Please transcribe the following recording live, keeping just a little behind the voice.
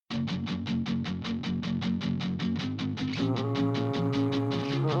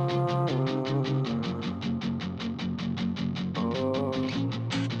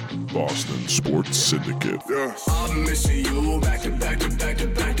Boston Sports Syndicate. I'm missing you back to back to back to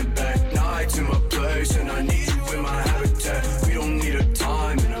back to back nights in my place, and I need you in my habitat. We don't need a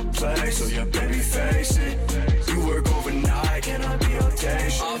time and a place, so yeah, baby, face it. You work overnight, can I be okay?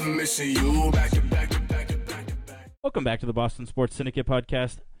 I'm missing you back to back to back to back to back. Welcome back to the Boston Sports Syndicate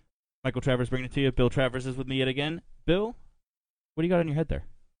podcast. Michael Travers bringing it to you. Bill Travers is with me yet again. Bill, what do you got on your head there?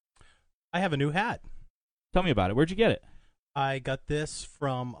 I have a new hat. Tell me about it. Where'd you get it? I got this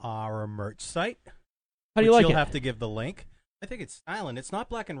from our merch site. How do you like You'll it? have to give the link. I think it's styling. It's not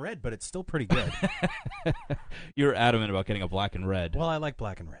black and red, but it's still pretty good. You're adamant about getting a black and red. Well, I like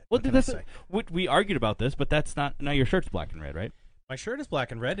black and red. Well, What can I say? we argued about this, but that's not. Now your shirt's black and red, right? My shirt is black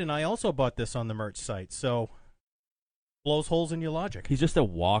and red, and I also bought this on the merch site, so blows holes in your logic. He's just a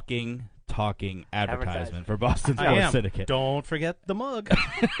walking, talking advertisement for Boston I Sports am. Syndicate. Don't forget the mug.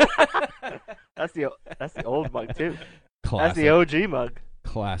 That's the old mug too. Classic. That's the OG mug.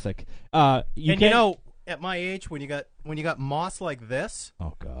 Classic. You know, at my age, when you got moss like this,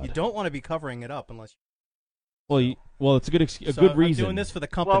 oh God, you don't want to be covering it up unless. Well, it's a good So good reason. I'm doing this for the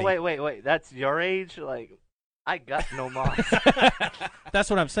company. Well, wait. That's your age? Like, I got no moss. That's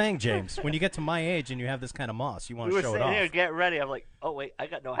what I'm saying, James. When you get to my age and you have this kind of moss, you want We to were show it sitting off. here, get ready. I'm like, oh wait, I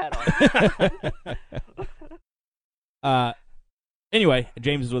got no hat on. Anyway,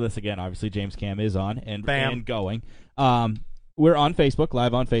 James is with us again. Obviously, James Cam is on and Bam. going. We're on Facebook,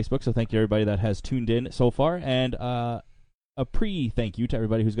 live on Facebook, so thank you everybody that has tuned in so far, and a pre-thank you to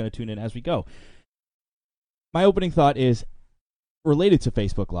everybody who's going to tune in as we go. My opening thought is related to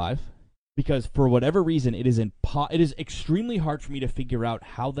Facebook Live, because for whatever reason, it is extremely hard for me to figure out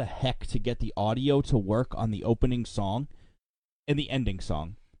how the heck to get the audio to work on the opening song and the ending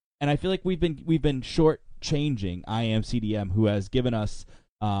song. And I feel like we've been short-changing IMCDM, who has given us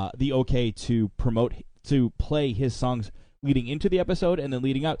the okay to play his songs leading into the episode and then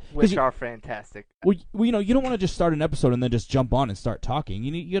leading out, Which are fantastic. Well, you know, you don't want to just start an episode and then just jump on and start talking.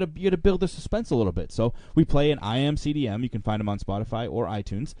 You gotta build the suspense a little bit. So we play an IMCDM. You can find them on Spotify or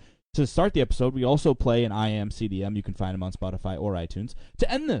iTunes. To start the episode, we also play an IMCDM. You can find them on Spotify or iTunes.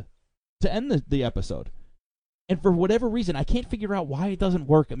 To end the episode. And for whatever reason, I can't figure out why it doesn't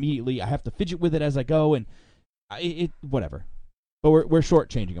work immediately. I have to fidget with it as I go, and whatever. But we're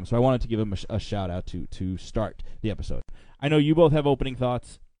shortchanging them, so I wanted to give them a shout out to start the episode. I know you both have opening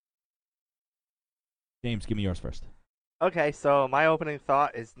thoughts. James, give me yours first. Okay, so my opening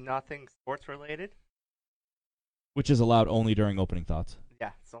thought is nothing sports related. Which is allowed only during opening thoughts.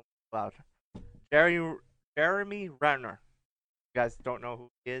 Yeah, it's only allowed. Jeremy Renner. You guys don't know who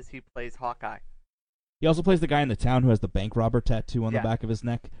he is. He plays Hawkeye. He also plays the guy in the town who has the bank robber tattoo on the Yeah. back of his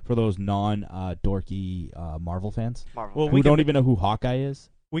neck, for those non-dorky Marvel fans Marvel. who don't even know who Hawkeye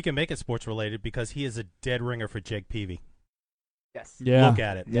is. We can make it sports related because he is a dead ringer for Jake Peavy. Yes. Yeah. Look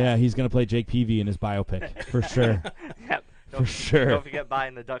at it. Yeah, he's going to play Jake Peavy in his biopic, for sure. Yep. For sure. Don't forget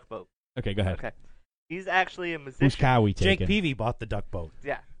buying the duck boat. Okay, go ahead. Okay. He's actually a musician. Who's Cowie taking? Jake Peavy bought the duck boat.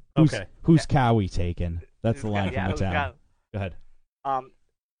 Yeah. Okay. Who's Cowie taking? That's the line Yeah, from the who's town. Go ahead.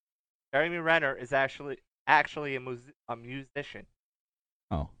 Jeremy Renner is actually a musician.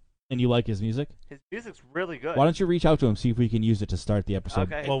 Oh. And you like his music? His music's really good. Why don't you reach out to him, see if we can use it to start the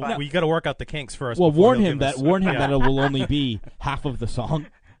episode? Okay. Well, fine. we got to work out the kinks first. Well, before warn he'll him give us- that it will only be half of the song.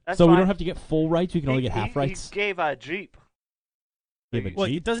 That's So we fine. don't have to get full rights. We can only get half rights. He gave a Jeep. Give a Well,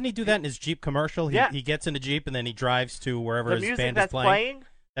 Jeep. doesn't he do that in his Jeep commercial? Yeah. He gets in a Jeep and then he drives to wherever The his music band that's is playing.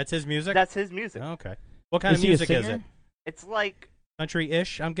 That's his music? That's his music. Okay. What kind Is of he a music is singer? it? It's like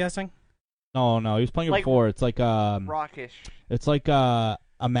Country-ish, I'm guessing? No, he was playing it Like before. It's like rockish. it's like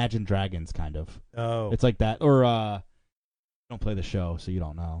Imagine Dragons kind of. Oh. It's like that, or don't play the show, so you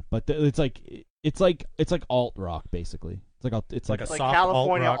don't know. But it's like alt rock basically. It's like a Like soft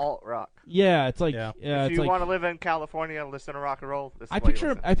California alt-rock. alt rock. yeah, it's like Yeah. yeah, If it's you like want to live in California and listen to rock and roll, this is I what you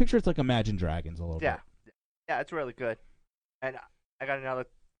picture listen. it's like Imagine Dragons a little Yeah. bit. Yeah, it's really good. And I got another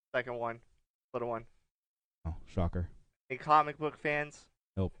second one, little one. Oh, shocker. Hey, comic book fans.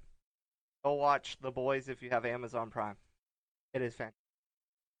 Nope. Go watch The Boys if you have Amazon Prime. It is fantastic.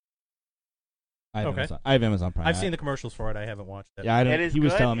 I have Okay. Amazon Prime. I've seen the commercials for it. I haven't watched it. Yeah, I don't. It is He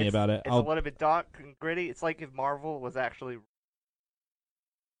was good. telling me It's- about it. It's a little bit dark and gritty. It's like if Marvel was actually.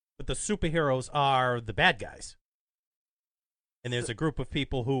 But the superheroes are the bad guys. And there's a group of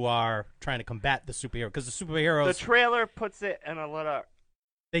people who are trying to combat the superhero. Because the superheroes, The trailer puts it in a little.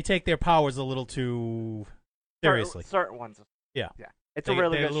 they take their powers a little too seriously. Certain ones. Yeah. Yeah. It's They, a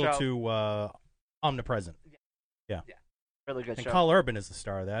really they're good a little show. too omnipresent. Really good And show. Carl Urban is the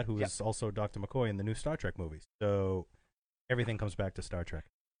star of that, who Yeah. is also Dr. McCoy in the new Star Trek movies. So Everything comes back to Star Trek.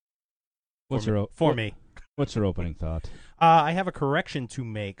 What's For me. What's your opening thought? I have a correction to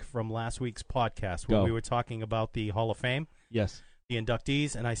make from last week's podcast where Go. we were talking about the Hall of Fame, Yes. the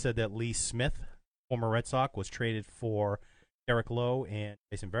inductees, and I said that Lee Smith, former Red Sox, was traded for Derek Lowe and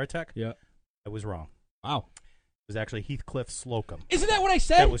Jason Veritek. Yeah. I was wrong. Wow. It was actually Heathcliff Slocum Isn't that what I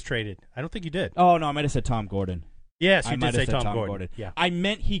said? that was traded. I don't think you did. Oh, no, I might have said Tom Gordon. Yes, I you might did say have said Tom Gordon. Yeah. I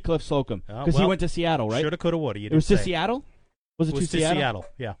meant Heathcliff Slocum Oh, because he well, went to Seattle, right? Shoulda, coulda, woulda. You It was didn't to say. Seattle? Was it, It was to to Seattle? Seattle.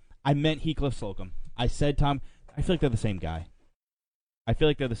 Yeah. I meant Heathcliff Slocum. I said Tom. I feel like they're the same guy. I feel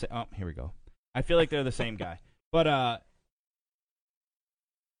like they're the same. Oh, here we go. I feel like they're the same guy. But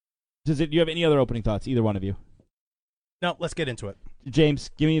do you have any other opening thoughts? Either one of you? No, let's get into it.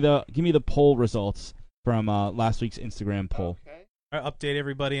 James, give me the poll results from last week's Instagram poll. Okay. All right, update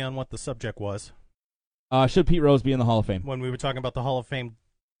everybody on what the subject was. Should Pete Rose be in the Hall of Fame? When we were talking about the Hall of Fame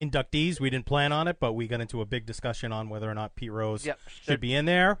inductees, we didn't plan on it, but we got into a big discussion on whether or not Pete Rose Yep. should be in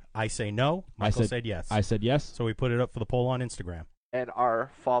there. I say no. Michael said yes. I said yes. So we put it up for the poll on Instagram. And our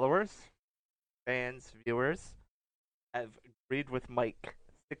followers, fans, viewers have agreed with Mike.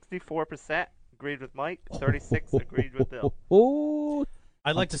 64% agreed with Mike. 36 agreed with Bill. Oh,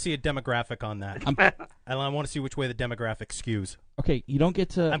 I'd like to see a demographic on that. I want to see which way the demographic skews. okay. You don't get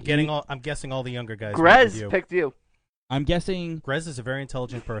to. I'm guessing all the younger guys. went with Grez you. picked you. I'm guessing. Grez is a very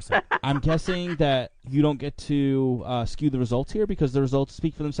intelligent person. I'm guessing that you don't get to skew the results here because the results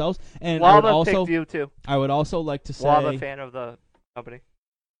speak for themselves. And Waba picked you too. I would also like to say. Waba, fan of the company.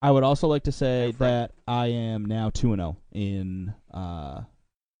 I would also like to say Yeah, friend. that I am now 2-0 in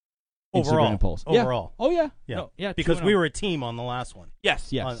Instagram polls. Overall. Yeah. Oh yeah. Yeah. No, yeah. Because 2-0. we were a team on the last one.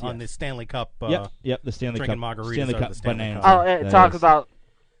 Yes. on the Stanley Cup. Yep. The Stanley drinking Cup. margaritas Stanley out of Cup the Stanley bonanza. Cup. Oh, and That talk is- about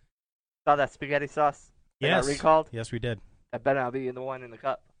that spaghetti sauce that Yes. got recalled. Yes, we did. That better not be in the one in the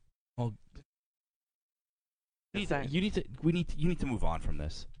cup. Well, Just saying. you need to move on from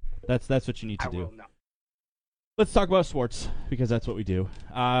this. That's what you need to I do. will not. Let's talk about sports because that's what we do.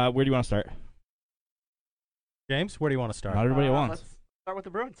 Where do you want to start? James, where do you want to start? Not everybody wants. Let's start with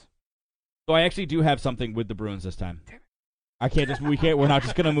the Bruins. So I actually do have something with the Bruins this time. We're not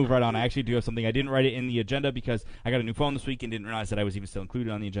just gonna move right on. I actually do have something. I didn't write it in the agenda because I got a new phone this week and didn't realize that I was even still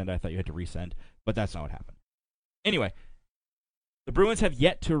included on the agenda. I thought you had to resend, but that's not what happened. Anyway, the Bruins have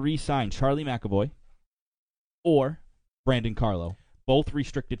yet to re-sign Charlie McAvoy or Brandon Carlo, both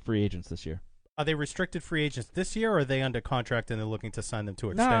restricted free agents this year. Are they restricted free agents this year, or are they under contract and they're looking to sign them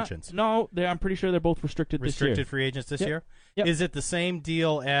to extensions? No, I'm pretty sure they're both restricted this year. Restricted free agents this Yep. year? Yep. Is it the same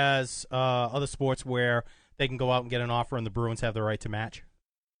deal as other sports where they can go out and get an offer and the Bruins have the right to match?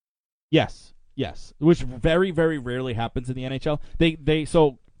 Yes, which very, very rarely happens in the NHL.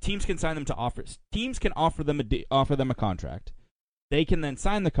 So teams can sign them to offers. Teams can offer them a contract. They can then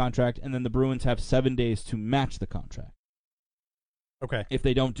sign the contract, and then the Bruins have 7 days to match the contract. Okay. If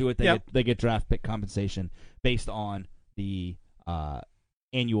they don't do it, Yep. they get draft pick compensation based on the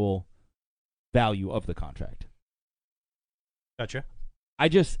annual value of the contract. Gotcha. I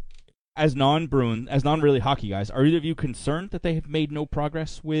just, as non-really hockey guys, are either of you concerned that they have made no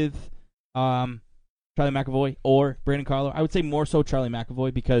progress with Charlie McAvoy or Brandon Carlo? I would say more so Charlie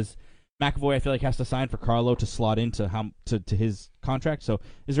McAvoy because McAvoy I feel like has to sign for Carlo to slot into to his contract. So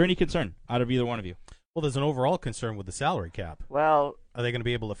is there any concern out of either one of you? Well, there's an overall concern with the salary cap. Well, Are they going to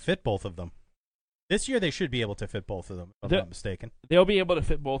be able to fit both of them? This year they should be able to fit both of them, if I'm not mistaken. They'll be able to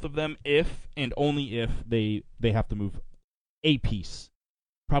fit both of them if and only if they have to move a piece.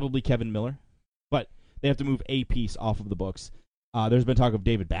 Probably Kevin Miller, but they have to move a piece off of the books. There's been talk of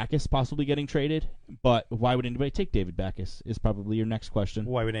David Backes possibly getting traded, but why would anybody take David Backes is probably your next question.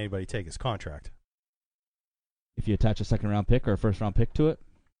 Why would anybody take his contract? If you attach a second-round pick or a first-round pick to it.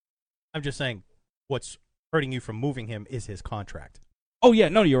 I'm just saying what's hurting you from moving him is his contract. Oh, yeah,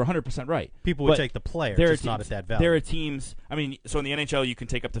 no, you're 100% right. People would But take the player, there are just not teams- at that value. There are teams, I mean, so in the NHL you can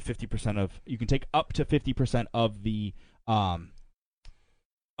take up to 50% of the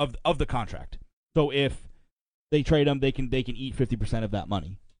of the contract. So if they trade them, they can eat 50% of that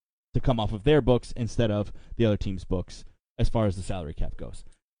money to come off of their books instead of the other team's books as far as the salary cap goes.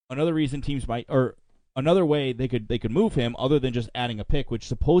 Another reason teams might, or another way they could move him other than just adding a pick, which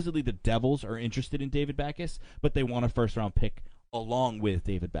supposedly the Devils are interested in David Backes, but they want a first-round pick along with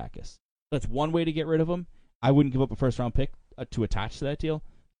David Backes. That's one way to get rid of him. I wouldn't give up a first-round pick to attach to that deal.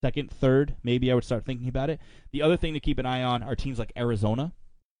 Second, third, maybe I would start thinking about it. The other thing to keep an eye on are teams like Arizona,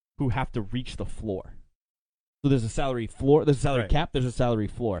 who have to reach the floor. So there's a salary floor, there's a salary cap, there's a salary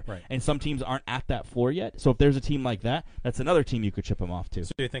floor. Right. And some teams aren't at that floor yet. So if there's a team like that, that's another team you could ship them off to.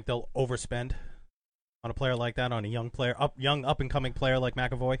 So do you think they'll overspend on a player like that, on a young player, up and coming player like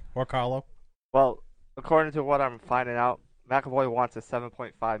McAvoy or Carlo? according to what I'm finding out, McAvoy wants a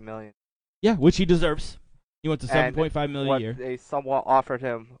 $7.5 million. Yeah, which he deserves. He wants a $7.5 million a What year. they somewhat offered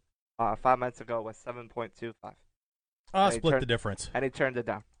him 5 months ago was $7.25. Split the difference. And he turned it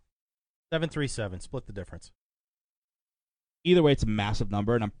down. 737. Split the difference. Either way, it's a massive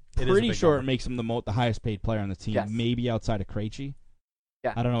number, and I'm It is a pretty big sure number. it makes him the highest paid player on the team, Yes. maybe outside of Krejci.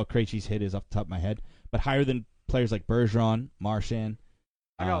 Yeah. I don't know what Krejci's hit is off the top of my head, but higher than players like Bergeron, Marchand.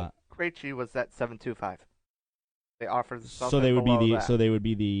 I know Krejci was at 7.25. They offered something So they would be below that. so they would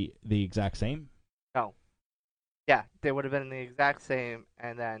be the exact same. No. Yeah, they would have been the exact same,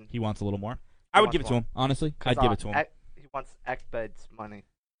 and then He wants a little more. I would wants give it to more. him. Honestly, I'd give it to him. He wants Ekbed's money.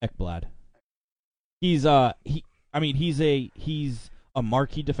 Ekblad. He's he's a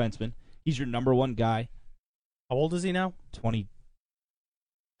marquee defenseman. He's your number one guy. How old is he now? 20,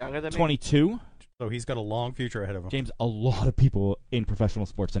 Younger than me? 22. So he's got a long future ahead of him. James, a lot of people in professional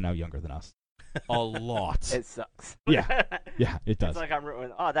sports are now younger than us. A lot. It sucks. Yeah. Yeah, it does. It's like I'm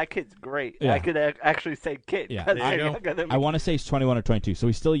rooting. Oh, that kid's great. Yeah. I could actually say kid. Yeah. because There you they're go. younger than me. I want to say he's 21 or 22, so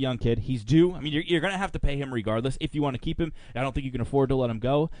he's still a young kid. He's due. I mean, you're going to have to pay him regardless if you want to keep him. I don't think you can afford to let him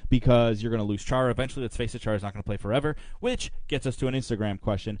go because you're going to lose Chara eventually. Let's face it, Chara's not going to play forever, which gets us to an Instagram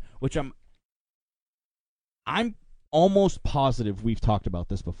question, which I'm almost positive we've talked about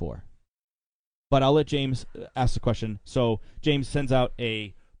this before. But I'll let James ask the question. So James sends out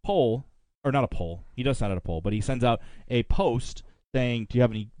a poll, or not a poll. He does send out a poll, but he sends out a post saying, "Do you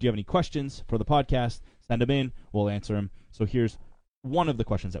have any questions for the podcast? Send them in. We'll answer them." So here's one of the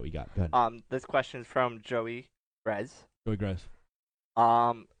questions that we got. Go ahead. This question's from Joey Rez. Joey Grace.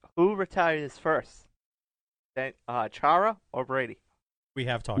 Who retires first? Chara or Brady? We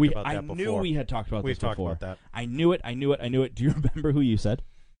have talked about that before. I knew we had talked about We've this talked before. about that. I knew it. Do you remember who you said?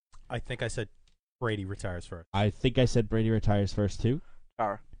 I think I said Brady retires first. I think I said Brady retires first too.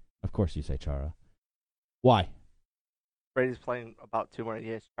 Chara. Of course you say Chara. Why? Brady's playing about 2 more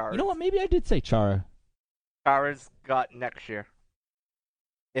years. Chara. You know what? Maybe I did say Chara. Chara's got next year.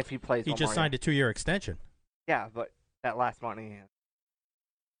 If he plays He one just more signed a 2-year extension. year. Yeah, but that last money.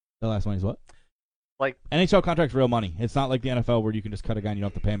 The last one is what? Like NHL contract's real money. It's not like the NFL where you can just cut a guy and you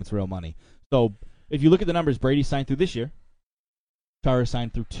don't have to pay him. It's real money. So if you look at the numbers, Brady signed through this year. Chara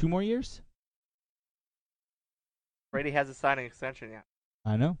signed through 2 more years. Brady hasn't signed an extension yet.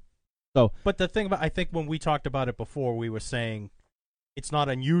 I know. But the thing about, I think when we talked about it before, we were saying it's not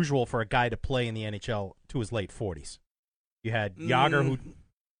unusual for a guy to play in the NHL to his late 40s. You had Yager who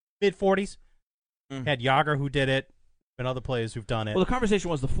mid-40s. Had Yager who did it, and other players who've done it. Well, the conversation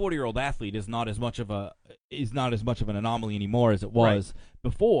was the 40-year-old athlete is not as much of an anomaly anymore as it was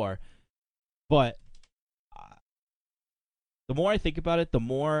before. But the more I think about it, the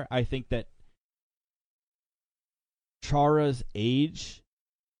more I think that Chara's age,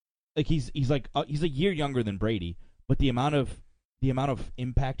 like he's a year younger than Brady, but the amount of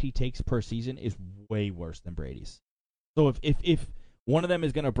impact he takes per season is way worse than Brady's. So if one of them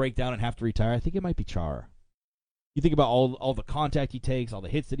is going to break down and have to retire, I think it might be Chara. You think about all the contact he takes, all the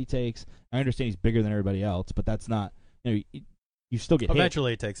hits that he takes. I understand he's bigger than everybody else, but that's not, you still get hit.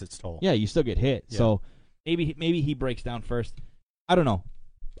 Eventually it takes its toll. Yeah, you still get hit. Yeah. So maybe he breaks down first. I don't know.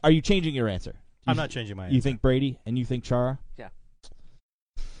 Are you changing your answer? I'm not changing my answer. You think Brady and you think Chara? Yeah.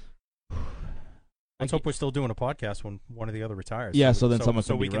 Let's hope we're still doing a podcast when one of the other retires. Yeah, so then someone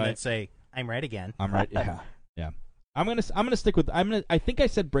so can we be can right. then say, I'm right again. I'm right. Yeah. I'm gonna stick with. I think I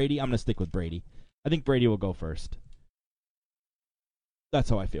said Brady. I'm gonna stick with Brady. I think Brady will go first. That's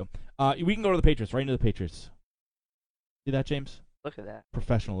how I feel. We can go to the Patriots. Right into the Patriots. See that, James? Look at that.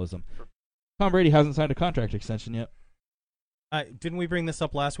 Professionalism. Tom Brady hasn't signed a contract extension yet. Didn't we bring this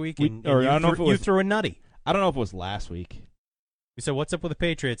up last week? I don't know if it you was- threw a nutty. I don't know if it was last week. We said, what's up with the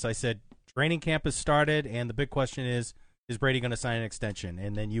Patriots? I said, training camp has started, and the big question is Brady going to sign an extension?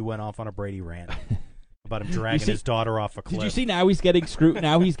 And then you went off on a Brady rant about him dragging his daughter off a cliff. Did you see now he's getting screwed?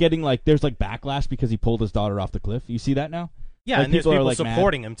 Now he's getting there's backlash because he pulled his daughter off the cliff. You see that now? Yeah, Like, and there's people are, people mad.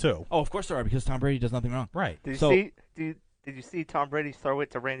 supporting him, too. Oh, of course there are because Tom Brady does nothing wrong. Right. Did So- you see Tom Brady throw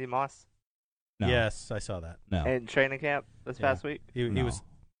it to Randy Moss No. Yes, I saw that. No. in training camp this past week? He No. was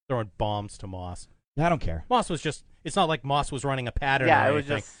throwing bombs to Moss. I don't care. Moss was just, it's not like Moss was running a pattern Yeah, or it was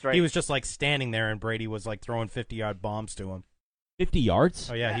anything. just straight. He was just standing there, and Brady was throwing 50-yard bombs to him. 50 yards?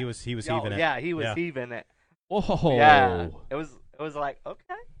 Oh, yeah, he was heaving it. Yeah, he was Yeah. heaving it. Whoa. Yeah, it was like,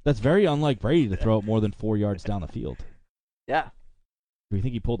 okay. That's very unlike Brady to throw it more than 4 yards down the field. Yeah. Do you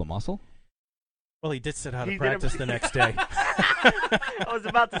think he pulled a muscle? Well, he did sit out He of didn't- practice the next day. I was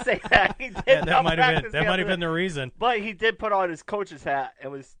about to say that. He did Yeah, that not might have practice been the other the day. reason. But he did put on his coach's hat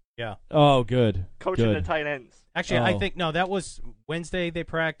and was Yeah. Oh, good. coaching Good. the tight ends. Actually, I Oh. think no, that was Wednesday they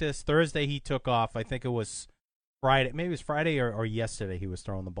practiced. Thursday he took off. I think it was Friday. Maybe it was Friday or yesterday he was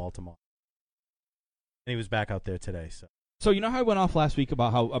throwing the ball to Moss. And he was back out there today. So you know how I went off last week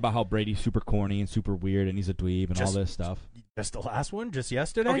about how Brady's super corny and super weird and he's a dweeb and all this stuff? Just the last one? Just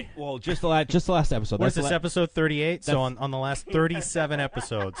yesterday? Okay, well, just the last episode. What is this, episode 38? So on the last 37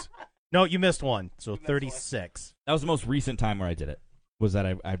 episodes. No, you missed one. So 36. That was the most recent time where I did it. Was that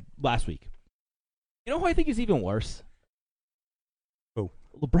I last week. You know who I think is even worse? Who?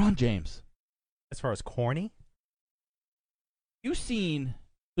 LeBron James. As far as corny? So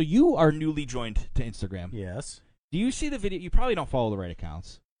you are newly joined to Instagram. Yes. Do you see the video? You probably don't follow the right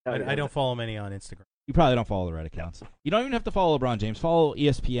accounts. I don't follow many on Instagram. You probably don't follow the right accounts. You don't even have to follow LeBron James. Follow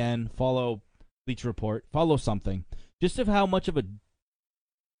ESPN. Follow Bleacher Report. Follow something. Just of how much of a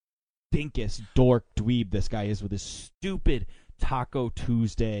dinkus dork dweeb this guy is with his stupid Taco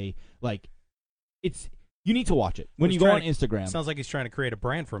Tuesday. Like, you need to watch it when you go on Instagram. Sounds like he's trying to create a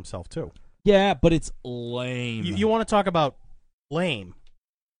brand for himself too. Yeah, but it's lame. You want to talk about lame?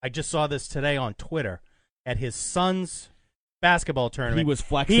 I just saw this today on Twitter. At his son's basketball tournament, he was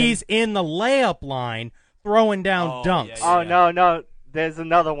flexing. He's in the layup line throwing down dunks. Yeah. No. There's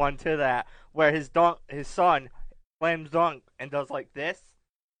another one to that where his son slams dunk and does like this.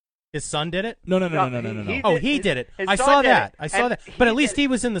 His son did it? No. He did it. I saw that. But at least he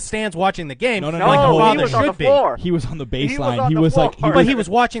was in the stands watching the game. No, like a father he was on the should be. floor. He was on the baseline. He was on the floor. But he was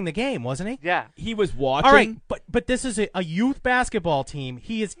watching the game, wasn't he? Yeah. He was watching. All right, but this is a youth basketball team.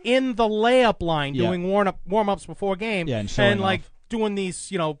 He is in the layup line doing warm-ups before game and showing like off. doing these,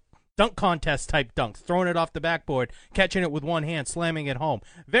 dunk contest type dunks, throwing it off the backboard, catching it with one hand, slamming it home.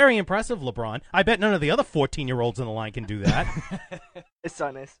 Very impressive, LeBron. I bet none of the other 14-year-olds in the line can do that. His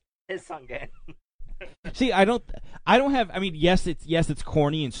son can. See, I don't have. I mean, yes, it's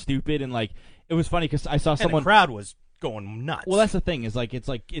corny and stupid, and like it was funny because I saw someone. And the crowd was going nuts. Well, that's the thing is like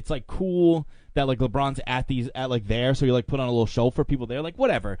it's cool that like LeBron's at there, so you like put on a little show for people there, like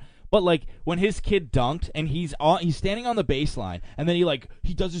whatever. But like when his kid dunked and he's standing on the baseline, and then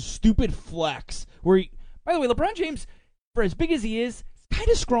he does his stupid flex where by the way, LeBron James, for as big as he is, kind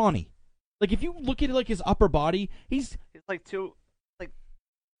of scrawny. Like if you look at like his upper body, he's like two.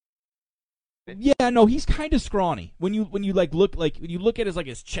 Yeah, no, he's kind of scrawny. When you look at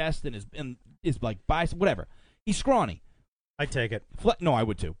his chest and his like bicep, whatever, he's scrawny. I'd take it. No, I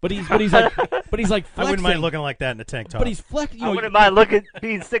would too. But he's like flexing. I wouldn't mind looking like that in a tank top. But he's flexing. I wouldn't mind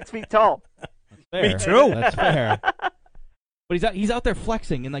being 6 feet tall. Me too. That's fair. But he's out there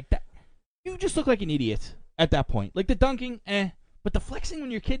flexing and like that. You just look like an idiot at that point. Like the dunking, but the flexing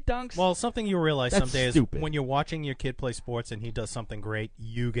when your kid dunks. Well, something you realize that's someday stupid. is when you're watching your kid play sports and he does something great,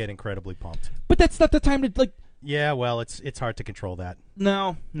 you get incredibly pumped. But that's not the time to like. Yeah, well, it's hard to control that.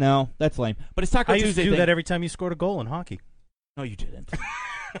 No, that's lame. But it's Taco I Tuesday. used to do thing. that every time you scored a goal in hockey. No, you didn't.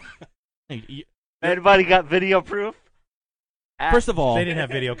 Anybody got video proof? First of all, they didn't have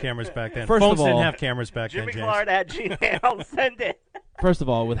video cameras back then. First Phones of all, didn't have cameras back Jimmy then, James. Clark at Gmail. Send it. First of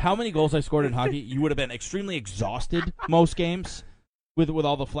all, with how many goals I scored in hockey, you would have been extremely exhausted most games with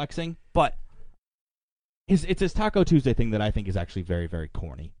all the flexing. But it's his Taco Tuesday thing that I think is actually very, very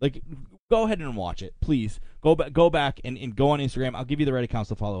corny. Like, go ahead and watch it, please. Go back and go on Instagram. I'll give you the right accounts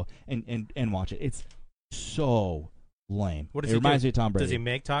to follow and watch it. It's so lame. What does it reminds me of Tom Brady. Does he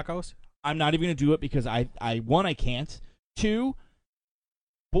make tacos? I'm not even going to do it because I can't. 2,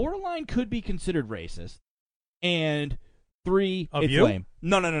 borderline could be considered racist. And 3, of it's you? lame.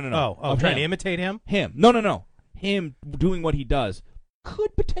 No. Oh, trying to imitate him? Him. No. Him doing what he does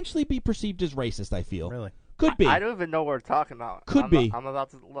could potentially be perceived as racist, I feel. Really? Could be. I don't even know what we're talking about. Could be. I'm about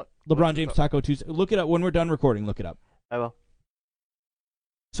to look. LeBron James Taco Tuesday. Look it up when we're done recording. Look it up. I will.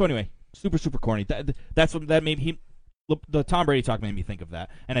 So anyway, super corny. That's what that made him. The Tom Brady talk made me think of that,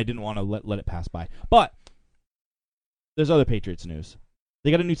 and I didn't want to let it pass by. But there's other Patriots news.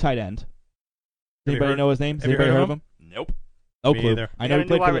 They got a new tight end. Does anybody know his name? Has anybody heard of him? Nope. No Me clue. either. I know he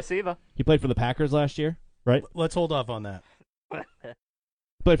got a new wide played receiver. he played for the Packers last year, right? Let's hold off on that.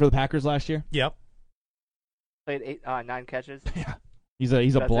 Played for the Packers last year. Yep. Played 9 catches. Yeah. He's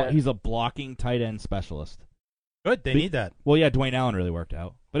a blocking tight end specialist. Good. They need that. Well, yeah, Dwayne Allen really worked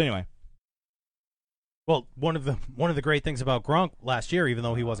out. But anyway. Well, one of the great things about Gronk last year, even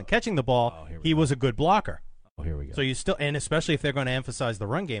though he wasn't catching the ball, he was a good blocker. Oh, here we go. So you still, and especially if they're going to emphasize the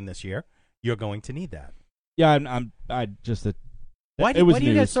run game this year, you're going to need that. Yeah, Why do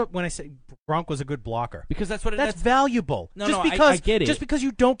you guys when I say Gronk was a good blocker? Because that's what that's valuable. I get it. Just because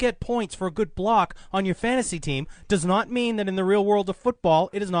you don't get points for a good block on your fantasy team does not mean that in the real world of football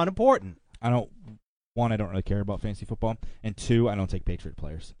it is not important. I don't really care about fantasy football, and 2, I don't take Patriot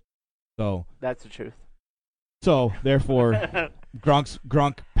players. So that's the truth. So therefore, Gronk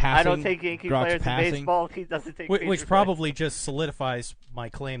passing. I don't take Yankee Gronk's players passing. in baseball. He doesn't take Which Patriot probably just solidifies my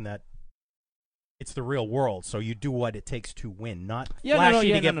claim that it's the real world. So you do what it takes to win, not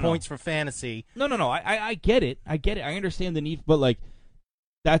flashy to get points for fantasy. No. I get it. I understand the need, but like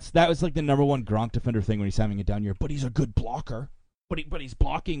that was like the number one Gronk defender thing when he's having it down here. But he's a good blocker. But he's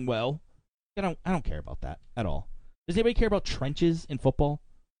blocking well. I don't care about that at all. Does anybody care about trenches in football?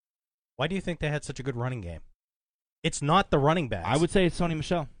 Why do you think they had such a good running game? It's not the running backs. I would say it's Sony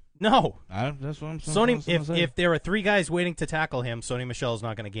Michel. No. That's what I'm saying. If there are three guys waiting to tackle him, Sony Michel is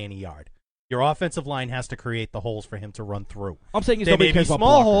not going to gain a yard. Your offensive line has to create the holes for him to run through. I'm saying they nobody may cares be about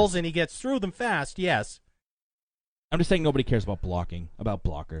small blockers. holes, and he gets through them fast. Yes, I'm just saying nobody cares about blocking, about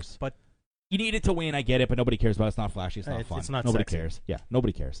blockers. but You need it to win, I get it, but nobody cares about it. It's not flashy, it's not fun. It's not nobody sexy. cares. Yeah,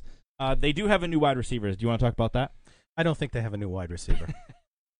 nobody cares. They do have a new wide receiver. Do you want to talk about that? I don't think they have a new wide receiver.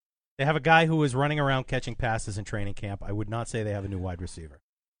 They have a guy who is running around catching passes in training camp. I would not say they have a new wide receiver.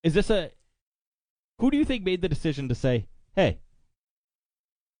 Is this who do you think made the decision to say, hey,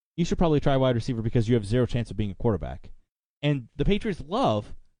 you should probably try wide receiver because you have zero chance of being a quarterback? And the Patriots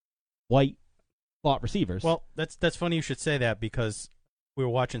love white slot receivers. Well, that's funny you should say that because we were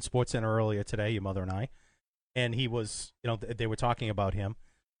watching SportsCenter earlier today, your mother and I, and he was, they were talking about him.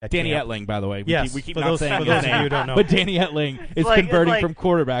 Danny camp. Etling, by the way. Yes, we keep for not those, saying for his those of name. you who don't know. But Danny Etling is like- converting it's like- from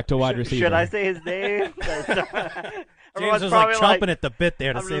quarterback to wide receiver. Should I say his name? James Everyone's was like probably chomping at the bit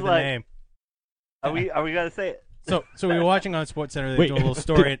there to I'm say just the like- name. Are we gonna say it? So we were watching on SportsCenter. They were Wait, doing a little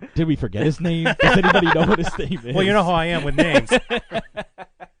story. Did we forget his name? Does anybody know what his name is? Well, you know how I am with names.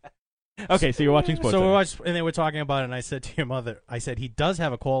 Okay, so you're watching sports. So we watched, and they were talking about it, and I said to your mother, I said, he does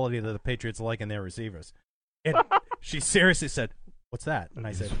have a quality that the Patriots like in their receivers. And she seriously said, what's that? And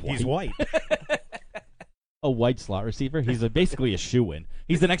I said, he's white. A white slot receiver? He's basically a shoo-in.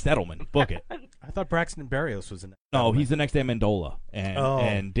 He's the next Edelman. Book it. I thought Braxton Berrios was in that. No, he's the next Amendola, Oh.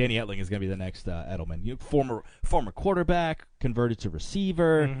 and Danny Etling is going to be the next Edelman. Former quarterback, converted to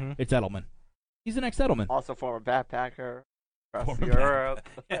receiver. Mhm. It's Edelman. He's the next Edelman. Also former backpacker across Former Europe.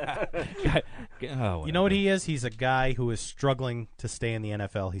 Oh, You know what he is? He's a guy who is struggling to stay in the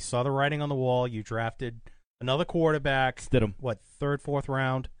NFL. He saw the writing on the wall. You drafted another quarterback. Stidham. What, third, fourth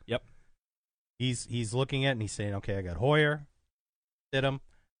round? Yep. He's looking at it and he's saying, okay, I got Hoyer, Stidham.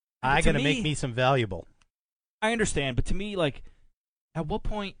 I to got to me- make me some valuable. I understand, but to me, like, at what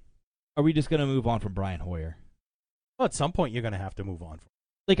point are we just going to move on from Brian Hoyer? Well, at some point, you're going to have to move on.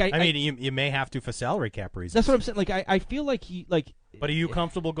 Like, I mean, you may have to for salary cap reasons. that's what I'm saying. Like, I feel like But are you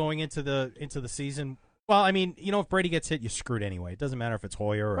comfortable going into the season? Well, I mean, if Brady gets hit, you're screwed anyway. It doesn't matter if it's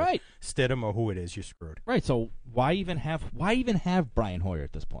Hoyer or Right. Stidham or who it is. You're screwed. Right. So why even have Brian Hoyer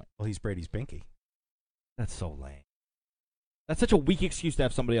at this point? Well, he's Brady's binky. That's so lame. That's such a weak excuse to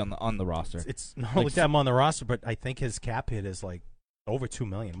have somebody on the roster. It's not Like, like that I'm on the roster, but I think his cap hit is like over $2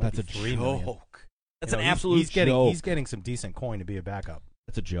 million. Might That's a be $3 million. joke. That's You know, an absolute joke. He's getting some decent coin to be a backup.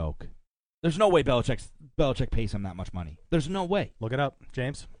 That's a joke. There's no way Belichick pays him that much money. There's no way. Look it up,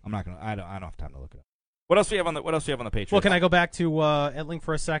 James. I'm not gonna. I don't have time to look it up. What else do you have on the Patriots? Well, can I go back to Edling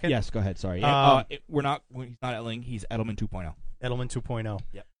for a second? Yes, go ahead. Sorry. We're not. He's not Etling. He's Edelman 2.0. Edelman 2.0.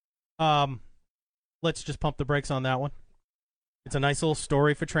 Yep. Let's just pump the brakes on that one. It's a nice little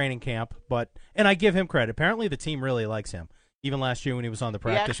story for training camp, and I give him credit. Apparently, the team really likes him. Even last year when he was on the He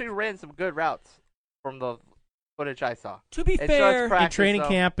practice actually ran some good routes from the footage I saw. To be It's fair, just practice, in training though.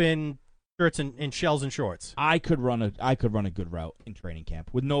 camp in shirts and in shells and shorts. I could run a good route in training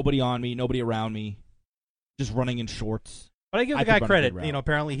camp with nobody on me, nobody around me, just running in shorts. But I give I the guy could run a credit. good route.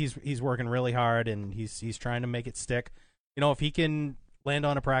 Apparently he's working really hard and he's trying to make it stick. If he can land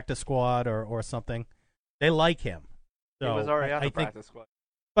on a practice squad or something, they like him. He So was already on I the think, practice squad.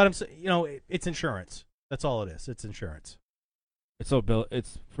 but it's insurance. That's all it is. It's insurance.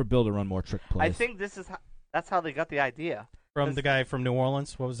 It's for Bill to run more trick plays. I think that's how they got the idea. From the guy from New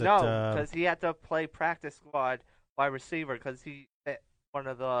Orleans, what was it? No, because he had to play practice squad wide receiver because he hit one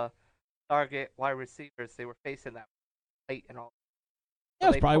of the target wide receivers they were facing that late and all. yeah,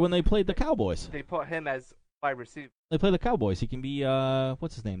 it's probably when they played the Cowboys. They put him as wide receiver. They play the Cowboys. He can be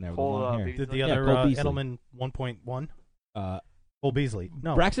what's his name there with the Cole, long hair? Beasley. Did the Yeah, other Cole Beasley. Edelman 1.1? Uh, Cole Beasley.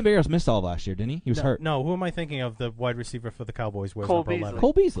 No. Braxton Berrios missed all of last year, didn't he? He was no, hurt. No, who am I thinking of? The wide receiver for the Cowboys wears Cole number 11. Beasley.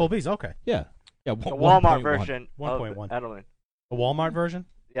 Cole Beasley. Cole Beasley, okay. Yeah. The 1.1. Walmart version 1.1. of Edelman. The Walmart version?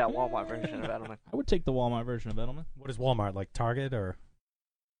 Yeah, Walmart version of Edelman. I would take the Walmart version of Edelman. What is Walmart, like Target or?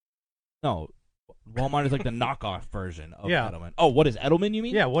 No, Walmart is like the knockoff version of Yeah. Edelman. Oh, what is Edelman? You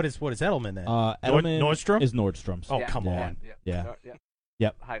mean? Yeah, what is Edelman then? Edelman Nordstrom? is Nordstrom's. Oh, Yeah. come Yeah. on. Yeah. Yeah.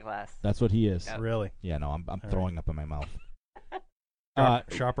 Yep. High class. That's what he is. Yeah. Really? Yeah, no, I'm right. throwing up in my mouth.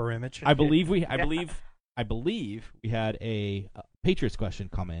 Sharper image? I believe I believe we had a Patriots question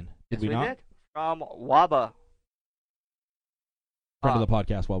come in. Did we not? did. From Waba. Friend of the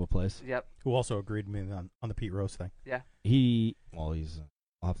podcast, Wabba Plays. Yep. Who also agreed with me on the Pete Rose thing. Yeah. He's.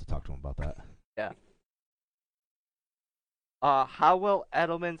 I'll have to talk to him about that. Yeah. How will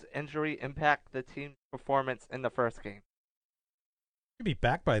Edelman's injury impact the team's performance in the first game? He'd be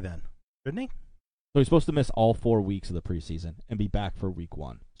back by then, shouldn't he? So he's supposed to miss all 4 weeks of the preseason and be back for week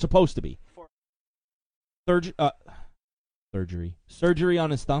 1. Supposed to be. Surgery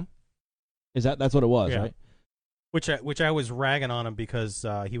on his thumb. That's what it was, Yeah. right? Which I was ragging on him because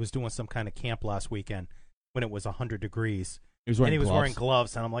he was doing some kind of camp last weekend when it was 100 degrees. He was wearing and he was gloves. wearing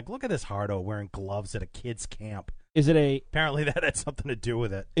gloves, and I'm like, look at this hardo wearing gloves at a kid's camp. Is it a? Apparently that had something to do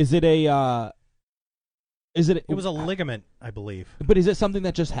with it. Is it a? It was a ligament, I believe. But is it something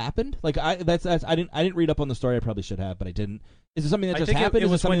that just happened? Like I didn't read up on the story. I probably should have, but I didn't. Is it something that I just think happened? it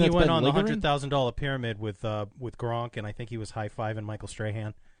Is was something when he that's went been on the lingering? $100,000 pyramid with Gronk, and I think he was high-fiving Michael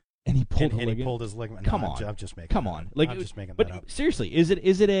Strahan. And he pulled. And he pulled his ligament. Come No, on. I'm just making. Come that on, up. like I'm just making but that up. seriously, is it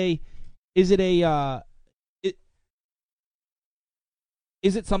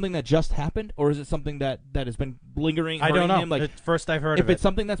is it something that just happened, or is it something that has been lingering? I don't know. Him? Like, It's first I've heard if of it. it's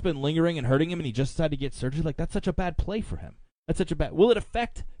something that's been lingering and hurting him, and he just decided to get surgery, like that's such a bad play for him. That's such a bad. Will it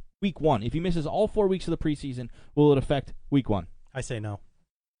affect week 1? If he misses all 4 weeks of the preseason, will it affect week 1? I say no.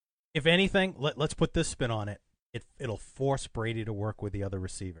 If anything, let's put this spin on it. It'll force Brady to work with the other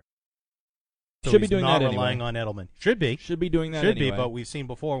receiver. So Should be he's doing not that relying anyway. on Edelman. Should be. Should be doing that. Should anyway. be, but we've seen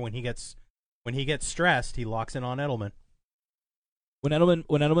before when he gets stressed, he locks in on Edelman. When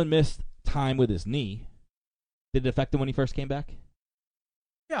Edelman missed time with his knee, did it affect him when he first came back?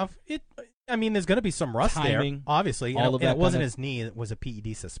 Yeah, I mean, there's going to be some rust Timing, there, obviously. all And of it that wasn't kind of- his knee; it was a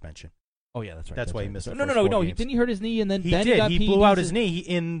PED suspension. Oh yeah, that's right. That's why he right. missed the No, first no. 4 games. Didn't he hurt his knee and then He then did. got He blew out PEDs? his knee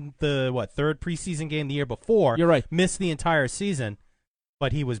in the third preseason game the year before. You're right. Missed the entire season,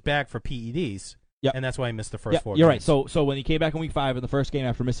 but he was back for PEDs. Yep. And that's why he missed the first 4 games. You're right. So when he came back in week 5 in the first game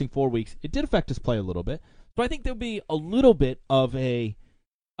after missing 4 weeks, it did affect his play a little bit. So I think there'll be a little bit of a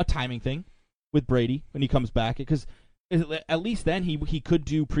timing thing with Brady when he comes back, because at least then he could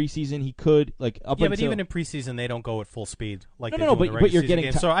do preseason. He could up Yeah, until, but even in preseason, they don't go at full speed like No, they no, do in but the regular you're season getting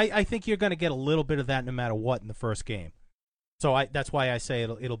game. ti- So I think you're going to get a little bit of that no matter what in the first game. So that's why I say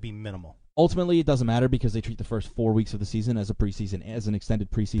it'll be minimal. ultimately it doesn't matter because they treat the first 4 weeks of the season as a preseason, as an extended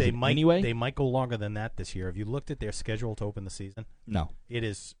preseason anyway. They might go longer than that this year. Have you looked at their schedule to open the season? No, It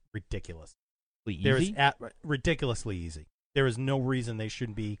is ridiculous. easy. There is ridiculously easy. There is no reason they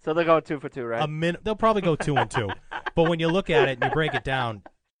shouldn't be So they're going 2 for 2, right? They'll probably go 2-2. But when you look at it and you break it down,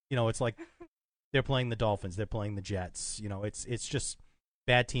 it's like they're playing the Dolphins, they're playing the Jets. It's just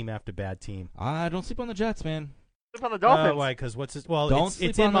bad team after bad team. I don't sleep on the Jets, man. Sleep on the Dolphins. Why? Because Well, Don't it's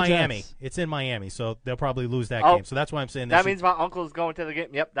sleep in on the Miami. Jets. It's in Miami, so they'll probably lose that Oh, game. So that's why I'm saying that means my uncle's going to the game.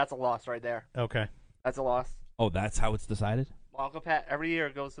 Yep, that's a loss right there. Okay. That's a loss. Oh, that's how it's decided? My Uncle Pat every year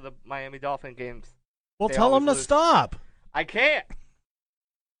goes to the Miami Dolphin games. Well, They tell him always to lose. stop. I can't.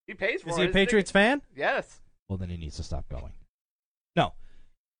 He pays for it. Is he a His Patriots ticket- fan? Yes. Well, then he needs to stop going. No.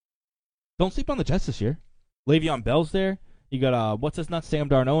 Don't sleep on the Jets this year. Le'Veon Bell's there. You got, what's his nuts, Sam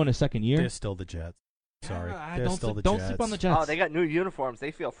Darnold in his second year. They're still the Jets. Sorry. They're don't still sleep, the don't Jets. sleep on the Jets. Oh, they got new uniforms.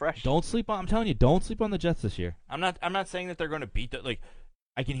 They feel fresh. Don't sleep on. I'm telling you, don't sleep on the Jets this year. I'm not saying that they're going to beat the.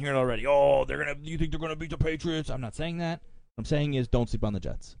 I can hear it already. Oh, you think they're going to beat the Patriots? I'm not saying that. What I'm saying is, don't sleep on the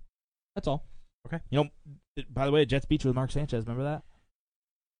Jets. That's all. Okay. By the way, Jets beat you with Mark Sanchez. Remember that?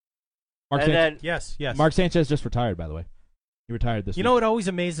 Yes. Mark Sanchez just retired. By the way, he retired this week. You know, it always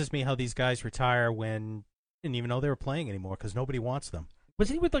amazes me how these guys retire when didn't even know they were playing anymore because nobody wants them. Was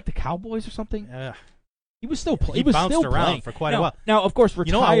he with the Cowboys or something? He was still He playing. He was bounced still around playing for quite a Now- while. Now, of course,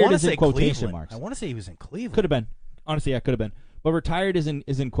 retired I want to is in say quotation Cleveland. marks. I want to say he was in Cleveland. Could have been. Honestly, yeah, could have been. But retired is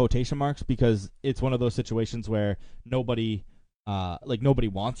in quotation marks because it's one of those situations where nobody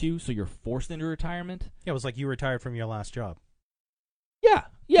wants you, so you're forced into retirement. Yeah, it was like you retired from your last job.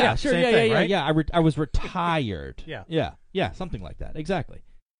 Yeah, sure, same thing, right? I was retired. Yeah. yeah, something like that. Exactly.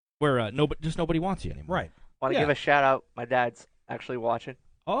 Where nobody wants you anymore. Right. Want to give a shout out. My dad's actually watching.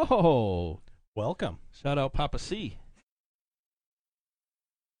 Oh, Welcome. shout out Papa C.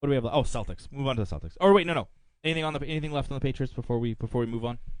 What do we have? Oh, Celtics. Move on to the Celtics. Or wait, no. Anything left on the Patriots before we move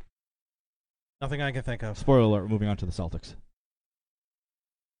on? Nothing I can think of. Spoiler alert, we're moving on to the Celtics.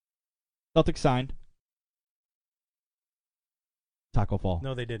 Celtics signed Taco Fall.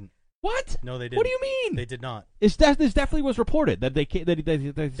 No, they didn't. What? No, they didn't. What do you mean? They did not. This definitely was reported that they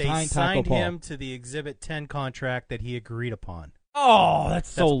They signed Taco Fall. him to the Exhibit 10 contract that he agreed upon. Oh, that's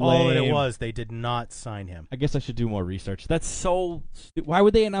so That's all lame. that it was. They did not sign him. I guess I should do more research. That's so stupid. Why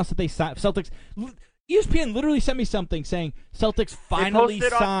would they announce that they signed Celtics? ESPN literally sent me something saying Celtics finally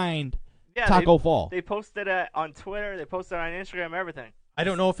posted on- signed Yeah, Taco Fall. They posted it on Twitter. They posted it on Instagram. Everything. I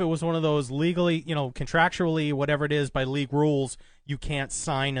don't know if it was one of those legally, contractually, whatever it is, by league rules, you can't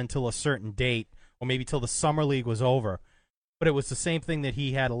sign until a certain date, or maybe till the summer league was over. But it was the same thing that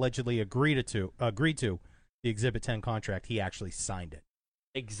he had allegedly agreed to, the Exhibit 10 contract. He actually signed it.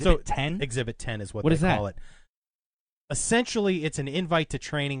 Exhibit 10? Exhibit 10 is what What they is that? call it. Essentially, it's an invite to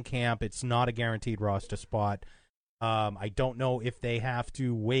training camp. It's not a guaranteed roster spot. I don't know if they have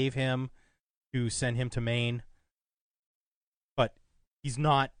to waive him to send him to Maine, but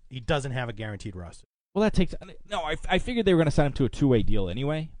he doesn't have a guaranteed roster. Well, that takes... No, I figured they were going to sign him to a two-way deal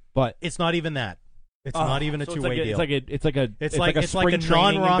anyway, but... It's not even that. It's not even a so two-way deal. It's like a spring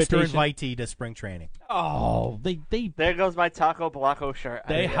training non-roster invitation. invitee to spring training. Oh, they There goes my Taco Blanco shirt.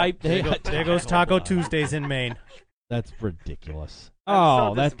 They Yeah. hype. There goes Taco Tuesdays in Maine. That's ridiculous. I'm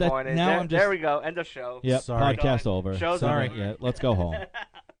so that disappointed. now I'm just. There we go. End of show. Yep. Sorry. Podcast over. Show's Sorry. over. Yeah. Let's go home.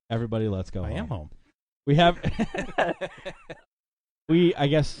 Everybody, let's go. I am home. We have. I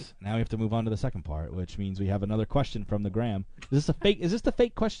guess now we have to move on to the second part, which means we have another question from the Gram. Is this a fake? Is this the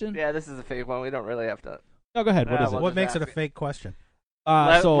fake question? Yeah, this is a fake one. We don't really have to. No, go ahead. What is it? well, What just makes it a ask it. fake question?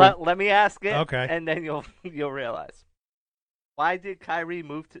 Let me ask it. Okay. And then you'll realize. Why did Kyrie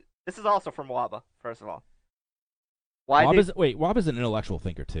move to? This is also from Waba. First of all. Wob is an intellectual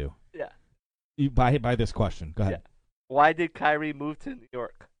thinker too. Yeah. By this question, go ahead. Yeah. Why did Kyrie move to New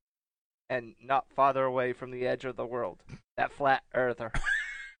York, and not farther away from the edge of the world? That flat earther.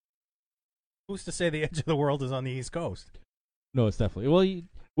 Who's to say the edge of the world is on the East Coast? No, it's definitely.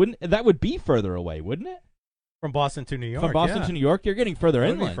 Well, that would be further away, wouldn't it? From Boston to New York. From Boston to New York, you're getting further That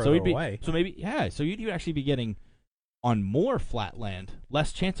would be inland. further so you'd away. So maybe, yeah. So you'd actually be getting on more flat land,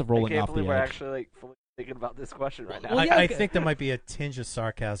 less chance of I rolling can't off the believe we're edge. actually fully thinking about this question right now. Well, yeah, I think there might be a tinge of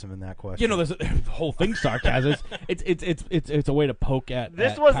sarcasm in that question. There's the whole thing sarcasm. It's a way to poke at.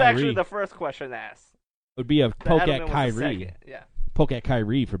 This at was Kyrie. actually the first question asked. It would be a The poke Edelman at was the Kyrie. second. Yeah. Poke at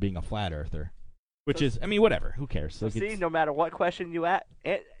Kyrie for being a flat earther, which is, I mean, whatever. Who cares? So Like, see, it's- no matter what question you ask,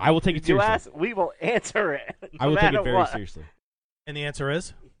 I will take it you seriously. ask, we will answer it. I will no take it matter very what. seriously. And the answer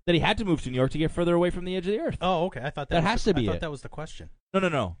is? That he had to move to New York to get further away from the edge of the earth. Oh, okay. I thought That has to be I thought it. that was the question.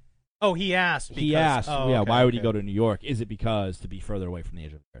 No. Oh, he asked. He asked, okay, why would he okay. go to New York? Is it because to be further away from the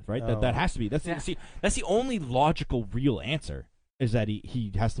edge of the earth, right? Oh. That has to be. That's that's the only logical, real answer is that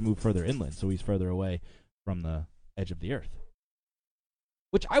he has to move further inland, so he's further away from the edge of the earth.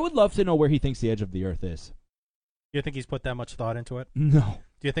 Which I would love to know where he thinks the edge of the earth is. Do you think he's put that much thought into it? No.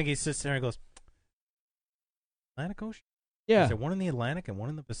 Do you think he sits there and goes, Atlantic Ocean? Yeah. Is there one in the Atlantic and one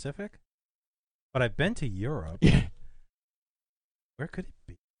in the Pacific? But I've been to Europe. Yeah. Where could it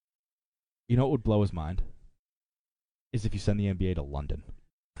be? You know what would blow his mind? Is if you send the NBA to London.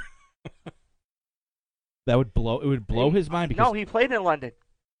 It would blow his mind because No, he played in London.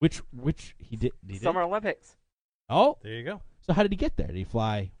 which he did. Summer Olympics. Oh, There you go. so how did he get there? Did he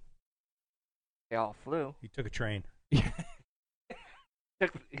fly? They all flew. He took a train. He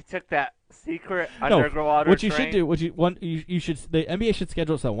took that secret underwater What you train. should do, you should, the NBA should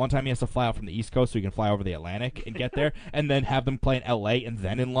schedule so that one time he has to fly out from the East Coast so he can fly over the Atlantic and get there, and then have them play in LA and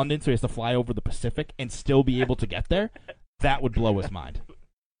then in London so he has to fly over the Pacific and still be able to get there. That would blow his mind,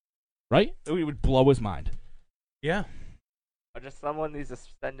 right? It would blow his mind. Yeah. Or just someone needs to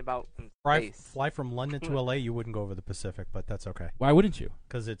send him out in space. Fly from London to LA, you wouldn't go over the Pacific, but that's okay. Why wouldn't you?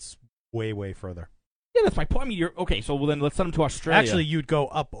 Because it's way, way further. Yeah, that's my point. I mean, you're okay. So then let's send him to Australia. Actually, you'd go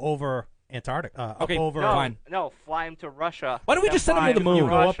up over Antarctica. Okay, up over. No, fine. no, fly him to Russia. Why don't we then just send him fly to the moon? You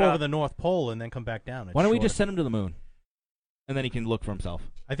go up Russia. over the North Pole and then come back down. It's Why don't we shorter. just send him to the moon, and then he can look for himself?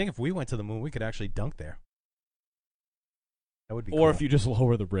 I think if we went to the moon, we could actually dunk there. That would be Or cool. if you just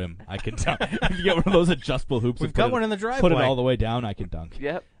lower the rim, I can dunk. If you get one of those adjustable hoops, We've and got put it- one in the driveway. Put it all the way down, I can dunk.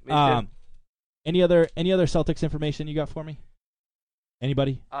 Yep. me Any other Celtics information you got for me?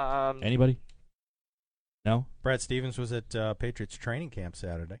 Anybody? too. Anybody? No. Brad Stevens was at Patriots training camp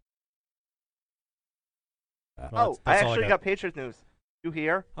Saturday. Oh, Well, I that's all actually got Patriots news. You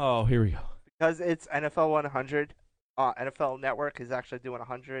hear? Oh, here we go. Because it's NFL 100. NFL Network is actually doing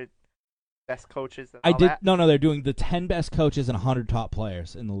 100 best coaches. And all that. No, they're doing the 10 best coaches and 100 top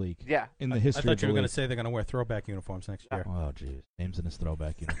players in the league. Yeah. In the I history thought of you the were going league. to say they're going to wear throwback uniforms next year. Oh, jeez. Names in his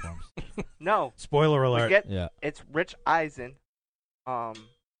throwback uniforms. No. Spoiler alert. Forget Yeah. it's Rich Eisen.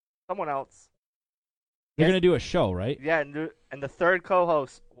 Someone else. They're Yes. going to do a show, right? Yeah, and the third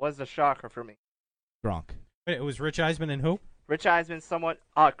co-host was a shocker for me. Gronk. Wait, it was Rich Eisman and who? Rich Eisen, someone.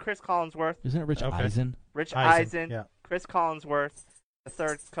 Chris Collinsworth. Isn't it Rich Okay. Eisen? Rich Eisen, Eisen. yeah. Chris Collinsworth. The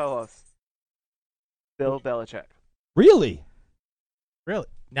third co-host. Bill Belichick. Really? Really?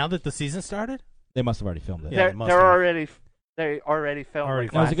 Now that the season started? They must have already filmed it. Yeah, They already filmed. Already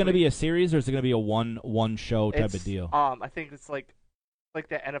like, Now, is last it going to week. be a series or is it going to be a one show type of It's, deal? I think it's like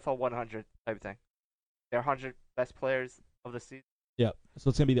the NFL 100 type of thing. They're 100 best players of the season. Yeah. So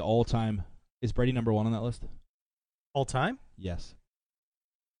it's going to be the all-time. Is Brady number 1 on that list? All time? Yes.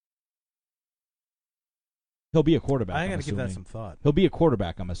 He'll be a quarterback. I got gotta to give that some thought. He'll be a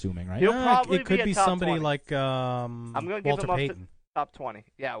quarterback, I'm assuming, right? He'll probably it could be a be top somebody 20. like I'm gonna give Walter him up Payton. to top 20.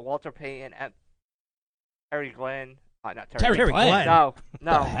 Yeah, Walter Payton and Terry Glenn. Not Terry Terry. Glenn? No, The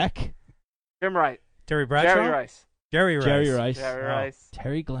no. heck? Jim Wright. Terry Bradshaw? Jerry Rice. Jerry Rice. Jerry Rice. Jerry Oh. Rice.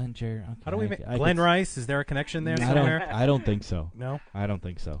 Terry Glenn, Jerry. Okay, How do we make I Glenn could- Rice? Is there a connection there I somewhere? don't think so. No? I don't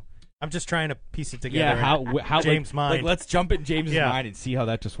think so. I'm just trying to piece it together. Yeah, in how James' like, mind. Like, let's jump in James' Yeah. mind and see how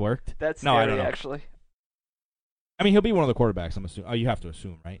that just worked. That's No, I scary, don't know. actually. I mean, he'll be one of the quarterbacks. I'm assuming. Oh, you have to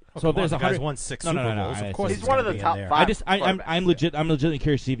assume, right? Oh, so if come on, there's the guy's 100, won 6 No, no, Super no, no, Bowls. I- Of course he's He's one of gonna the be top in there. 5. I'm quarterbacks. legitimately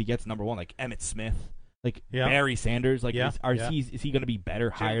curious to see if he gets number 1, like Emmett Smith, like Yeah. Barry Sanders. Like, Yeah, is he going to be better,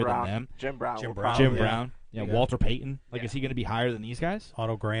 Jim higher Brown. than them? Jim Brown. Jim will Brown. probably- Jim yeah. Brown, Yeah. Walter Payton. Like, Yeah. is he going to be higher than these guys?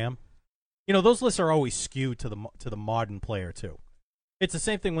 Otto Graham. You know, those lists are always skewed to the modern player too. It's the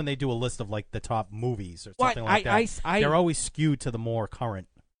same thing when they do a list of like the top movies or something like that. They're always skewed to the more current,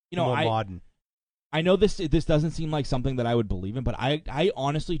 more modern. I know this doesn't seem like something that I would believe in, but I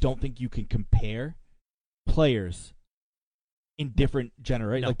honestly don't think you can compare players in different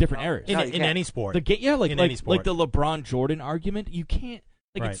generations, No. like different eras. In, No, you in can't. any sport. Like in any sport. like the LeBron Jordan argument, you can't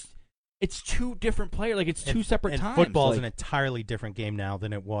like Right. it's two different players, like it's two separate and times. football is like, an entirely different game now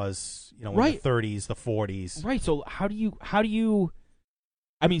than it was, in Right. the 30s, the 40s. right. So how do you?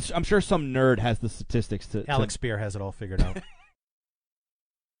 I mean, I'm sure some nerd has the statistics to. Alex Spear has it all figured out.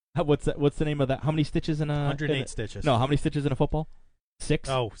 What's that? What's the name of that? How many stitches in a? 108 stitches. No, how many stitches in a football? 6.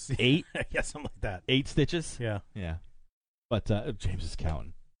 Oh, 8. yeah, something like that. 8 stitches. Yeah. Yeah. But James is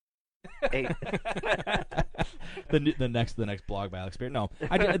counting. 8. the next blog by Alex Spear. No,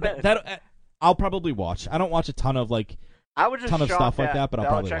 I'll probably watch. I don't watch a ton of like. I would just ton of shocked stuff like that, but I'll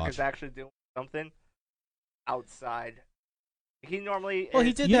probably Belichick watch. is actually doing something outside. He normally Well, he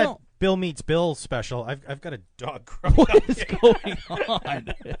is- did You that know- Bill Meets Bill special. I've got a dog growing What up is here. going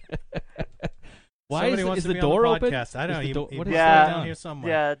on? Why Somebody is, wants is to the be on door open? podcast. I don't know. Is the He, door- he what was is Yeah. going down on? here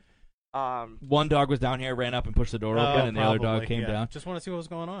somewhere. Yeah. One dog was down here, ran up and pushed the door open, and the other dog Probably, came yeah. down. Just want to see what was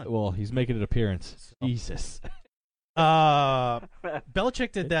going on. Well, he's making an appearance. So- Jesus.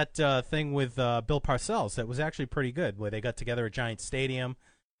 Belichick did that thing with Bill Parcells that was actually pretty good, where they got together at Giant Stadium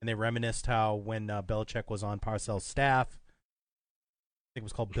and they reminisced how when Belichick was on Parcells' staff, I think it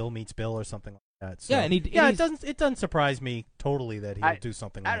was called Bill Meets Bill or something like that. So, Yeah, and it doesn't surprise me totally that he'll I- do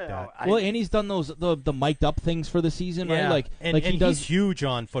something I like don't that. know. Well, and he's done those the mic'd up things for the season, Yeah, right? and he does. he's huge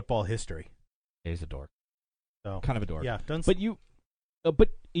on football history. He's a dork, So kind of a dork. yeah, But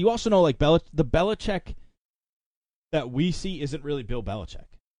you also know like the Belichick that we see isn't really Bill Belichick.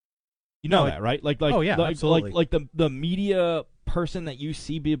 You know No, that, right? Like oh, yeah, absolutely. Like the media person that you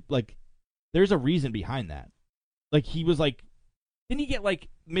see be like, there's a reason behind that. Like he was like, didn't he get like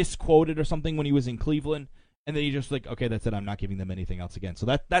misquoted or something when he was in Cleveland? And then he just like, okay, that's it. I'm not giving them anything else again. So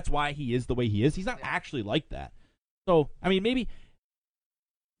that's why he is the way he is. He's not actually like that. So I mean, maybe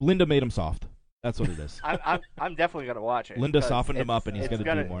Linda made him soft. That's what it is. I'm definitely gonna watch it. Linda because softened him it's- up, and he's it's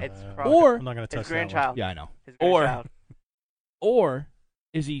gonna do more. It's Or- probably Or I'm not going to touch his that one. grandchild. yeah, I know. His Or grandchild. Or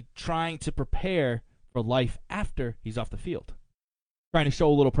is he trying to prepare for life after he's off the field? Trying to show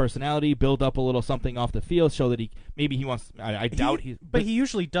a little personality, build up a little something off the field, show that he wants. I doubt he. But he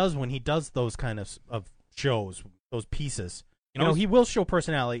usually does when he does those kind of shows, those pieces. You know, he will show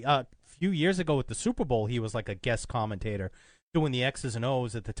personality. A few years ago with the Super Bowl, he was like a guest commentator doing the X's and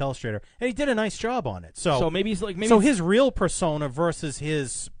O's at the telestrator, and he did a nice job on it. So maybe he's like so his real persona versus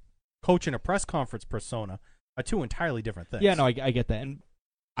his coach in a press conference persona are two entirely different things. Yeah, no, I get that, and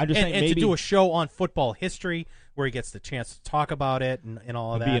I'm just saying and maybe to do a show on football history where he gets the chance to talk about it and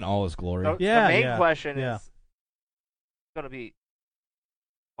all of would that. be in all his glory. So Yeah, the main yeah, question yeah. is gonna be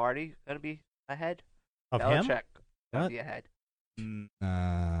Marty gonna be ahead? of him. Belichick gonna What? be ahead.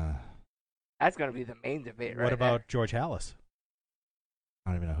 I That's gonna be the main debate, right? What about George Hallis?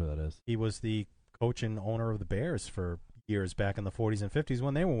 don't even know who that is. He was the coach and owner of the Bears for years back in the 40s and 50s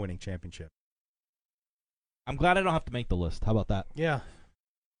when they were winning championships. I'm glad I don't have to make the list. How about that? Yeah,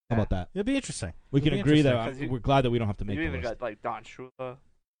 How about that? it'll be interesting. We It'll can be agree that interesting. Because we're glad that we don't have to make You the even list. got like Don Shula,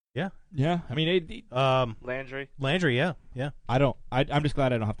 Yeah, I mean, Landry, Landry, yeah. I'm just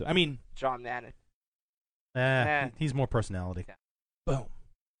glad I don't have to. I mean, John Madden, He's more personality. boom.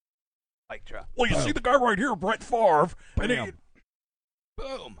 Mike Trout. Well, you see the guy right here, Brett Favre. And he,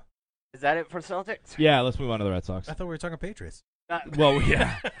 Boom. Is that it for Celtics? Yeah, let's move on to the Red Sox. I thought we were talking Patriots. Not- Well,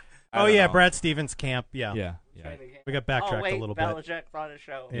 yeah. Oh, yeah, Brad Stevens' camp. Yeah. Yeah. We got backtracked wait, a little bit. Belichick's on the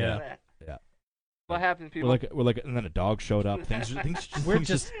show. Yeah. Yeah. What happened, people? We're like, and then a dog showed up. Things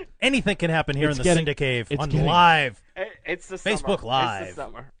Anything can happen here in the Cinda Cave on live. It's the Facebook summer. Live. It's the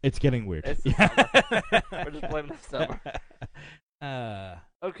summer. It's getting weird. It's the summer. We're just blaming the summer.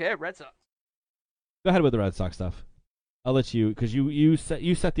 Okay, Red Sox. Go ahead with the Red Sox stuff. I'll let you, because you set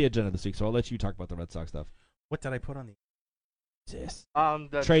the agenda this week, so I'll let you talk about the Red Sox stuff. What did I put on the?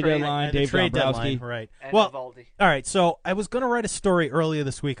 The trade deadline, Dave trade Dombrowski. deadline, right? And Well, Eovaldi. all right. So I was going to write a story earlier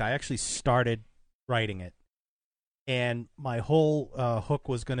this week. I actually started writing it, and my whole hook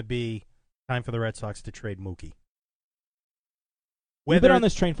was going to be time for the Red Sox to trade Mookie. We've been on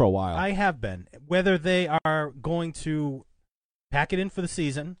this train for a while. I have been. Whether they are going to pack it in for the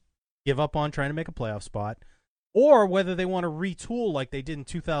season, give up on trying to make a playoff spot, or whether they want to retool like they did in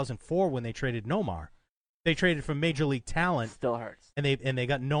 2004 when they traded Nomar. They traded for major league talent. Still hurts. And they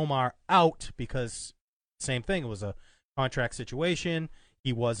got Nomar out because same thing. It was a contract situation.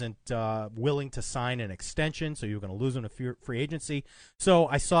 He wasn't willing to sign an extension, so you were going to lose him to free agency. So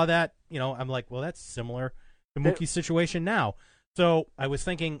I saw that. I'm like, well, that's similar to Mookie's situation now. So I was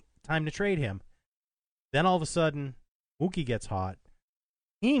thinking, time to trade him. Then all of a sudden, Mookie gets hot.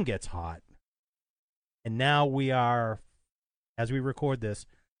 Team gets hot. And now we are, as we record this,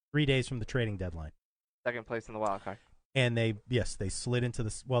 3 days from the trading deadline. Second place in the wild card. And they slid into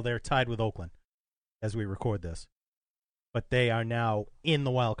this. Well, they're tied with Oakland as we record this. But they are now in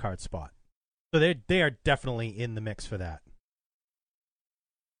the wild card spot. So they are definitely in the mix for that.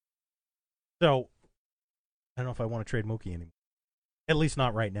 So I don't know if I want to trade Mookie anymore. At least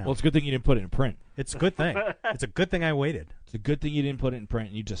not right now. Well, it's a good thing you didn't put it in print. It's a good thing. It's a good thing I waited. It's a good thing you didn't put it in print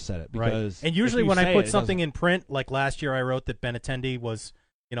and you just said it. Because right. And usually when I put something in print, like last year I wrote that Benintendi was,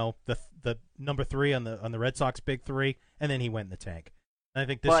 the number 3 on the Red Sox big 3, and then he went in the tank. And I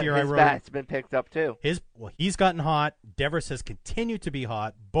think this year I wrote. His bat's been picked up too. He's gotten hot. Devers has continued to be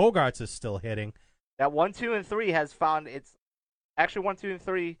hot. Bogarts is still hitting. That 1, 2, and 3 has found its. Actually, 1, 2, and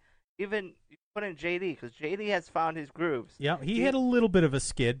 3. Even you put in JD because JD has found his grooves. Yeah, he had a little bit of a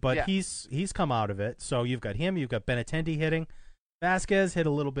skid, but he's come out of it. So you've got him. You've got Benintendi hitting. Vasquez hit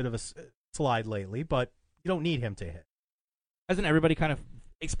a little bit of a slide lately, but you don't need him to hit. Hasn't everybody kind of,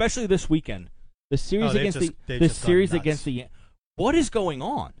 especially this weekend, the series against the what is going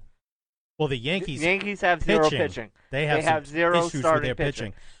on? Well, the Yankees have zero pitching. They have zero issues starting with their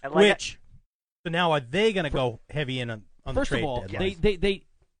pitching. And So now are they going to go heavy in on the trade deadline? First of all,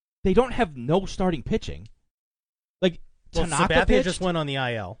 they don't have no starting pitching. Like Tanaka Sabathia pitched. just went on the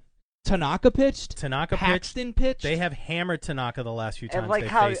IL. Tanaka pitched. Paxton pitched. They have hammered Tanaka the last few times they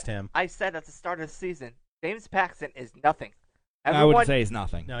faced him. I said at the start of the season, James Paxton is nothing. I wouldn't say he's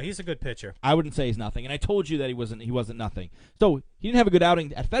nothing. No, he's a good pitcher. I wouldn't say he's nothing, and I told you that he wasn't nothing. So he didn't have a good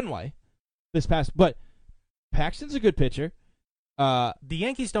outing at Fenway this past, but Paxton's a good pitcher. The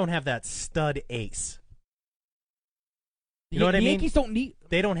Yankees don't have that stud ace. You know what I mean? The Yankees don't need.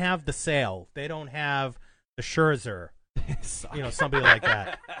 They don't have the Sale. They don't have the Scherzer. Somebody like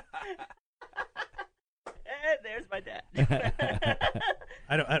that. There's my dad.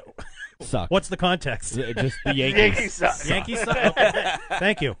 I don't suck. What's the context? Just the Yankees. Yankees suck. Yankees suck. Okay.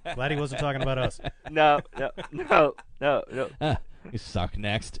 Thank you. Glad he wasn't talking about us. No. You suck.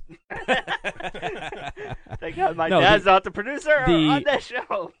 Next. Thank God my dad's not the producer on that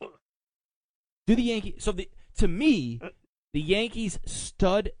show. Do the Yankees? To me, the Yankees'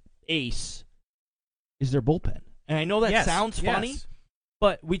 stud ace is their bullpen, and I know that sounds funny,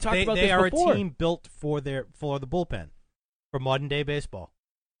 but we talked about this before. They are a team built for the bullpen for modern day baseball.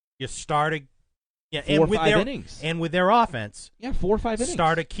 You started, 4 or 5 innings, and with their offense, 4 or 5 innings.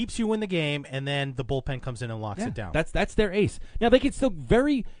 Starter keeps you in the game, and then the bullpen comes in and locks it down. That's their ace. Now they can still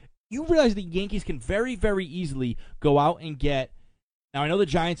You realize the Yankees can very, very easily go out and get. Now I know the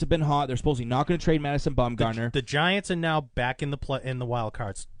Giants have been hot. They're supposedly not going to trade Madison Bumgarner. The Giants are now back in the wild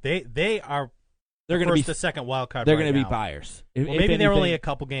cards. They are. They're going to be the second wild card. They're going to be buyers. Maybe they're only a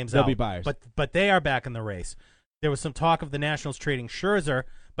couple games they'll out. They'll be buyers. But they are back in the race. There was some talk of the Nationals trading Scherzer,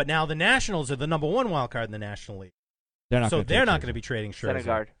 but now the Nationals are the number 1 wild card in the National League. They're not going to be trading Scherzer.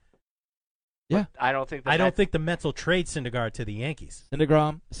 Syndergaard. Yeah, I don't think the Mets will trade Syndergaard to the Yankees.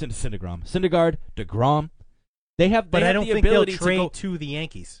 Syndergaard, DeGrom. But I don't think they'll trade to the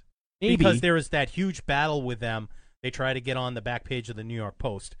Yankees. Maybe. Because there is that huge battle with them. They try to get on the back page of the New York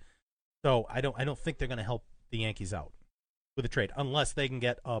Post. So I don't think they're going to help the Yankees out with a trade unless they can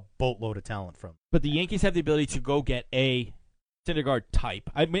get a boatload of talent from. But the Yankees have the ability to go get a Syndergaard type.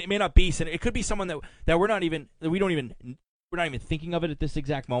 It may not be Syndergaard. It could be someone that we're not even thinking of it at this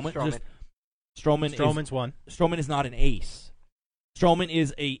exact moment. Stroman's one. Stroman is not an ace. Stroman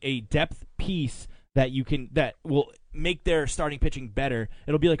is a depth piece that will make their starting pitching better.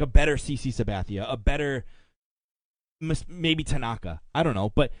 It'll be like a better CC Sabathia, a better maybe Tanaka. I don't know,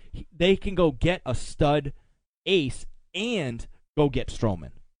 but they can go get a stud ace and go get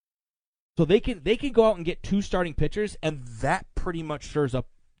Stroman. So they can go out and get 2 starting pitchers, and that pretty much stirs up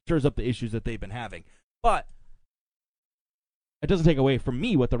the issues that they've been having. But it doesn't take away from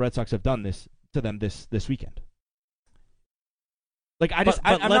me what the Red Sox have done to them this weekend. Like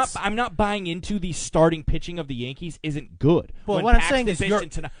I'm not buying into the starting pitching of the Yankees isn't good. Well, when what I'm Paxton saying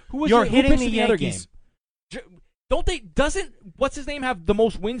is who you're hitting pitched the other Yankees. game? Doesn't what's his name have the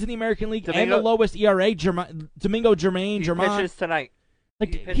most wins in the American League Domingo, and the lowest ERA? Domingo Germain. He pitches tonight.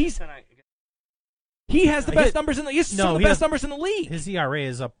 Like he pitches tonight. He has the best numbers in the. He has some of the best numbers in the league. His ERA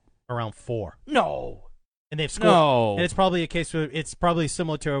is up around 4. No, and they've scored. No, and it's probably a case where it's probably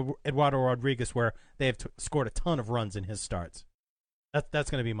similar to Eduardo Rodriguez, where they have scored a ton of runs in his starts. That's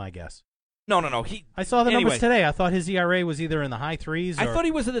going to be my guess. No. I saw the numbers today. I thought his ERA was either in the high 3s. I thought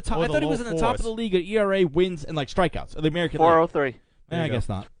he was at the top. I thought he was in the top of the league at ERA, wins, and like strikeouts of the American 403. League. I guess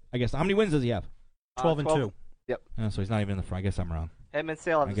not. How many wins does he have? 12-2. Yep. So he's not even in the front. I guess I'm wrong. Him and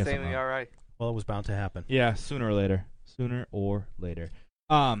Sale have the same ERA. Well, it was bound to happen. Yeah, sooner or later.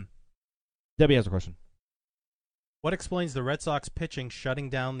 Debbie has a question. What explains the Red Sox pitching shutting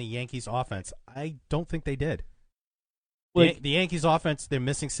down the Yankees offense? I don't think they did. The Yankees offense, they're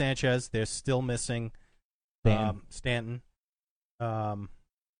missing Sanchez. They're still missing Stanton. Gleyber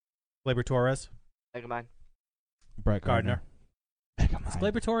Torres. Megamind. Brett Gardner. Is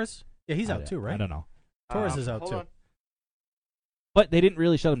Gleyber Torres? Yeah, he's out too, right? I don't know. Torres is out too. On. But they didn't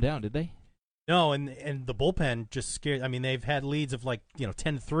really shut him down, did they? No, and the bullpen just scared. I mean, they've had leads of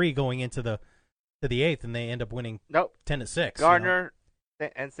 10-3 going into the 8th, and they end up winning 10-6. Gardner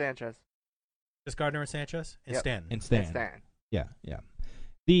and Sanchez. Just Gardner and Sanchez and Stanton. And Stanton. Yeah.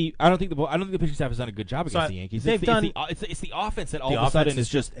 I don't think the pitching staff has done a good job against the Yankees. It's the offense that all of a sudden is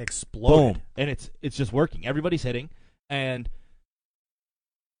just exploded, boom, and it's just working. Everybody's hitting, and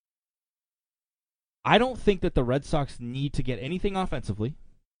I don't think that the Red Sox need to get anything offensively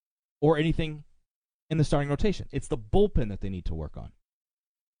or anything in the starting rotation. It's the bullpen that they need to work on.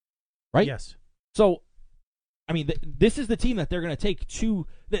 Right? Yes. So, I mean, this is the team that they're going to take to.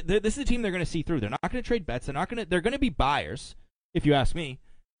 This is the team they're going to see through. They're not going to trade bets. They're going to be buyers, if you ask me,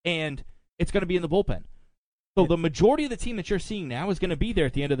 and it's going to be in the bullpen. So the majority of the team that you're seeing now is going to be there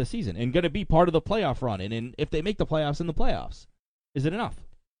at the end of the season and going to be part of the playoff run. And if they make the playoffs, in the playoffs, is it enough?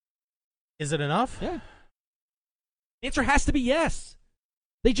 Is it enough? Yeah. The answer has to be yes.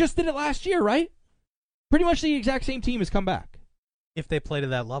 They just did it last year, right? Pretty much the exact same team has come back. If they play to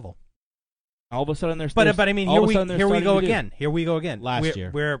that level. All of a sudden, but I mean, here we go again. Here we go again. Last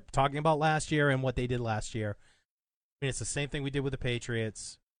year, we're talking about last year and what they did last year. I mean, it's the same thing we did with the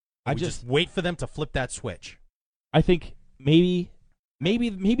Patriots. We just wait for them to flip that switch. I think maybe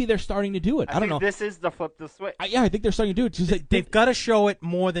they're starting to do it. I don't know. This is the flip the switch. I think they're starting to do it. Just they've got to show it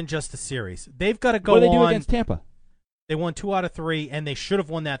more than just a series. They've got to go. What did they do against Tampa? They won 2 out of 3, and they should have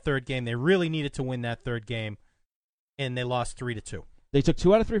won that third game. They really needed to win that third game, and they lost 3-2. They took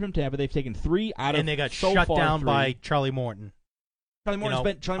 2 out of 3 from Tampa. They've taken 3 out of 3. And they got shut down by Charlie Morton. Charlie Morton's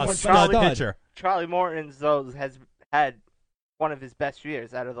been a stud pitcher. Charlie Morton has had one of his best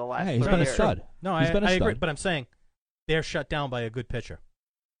years out of the last 3 years. He's been a stud. No, I agree, but I'm saying they're shut down by a good pitcher.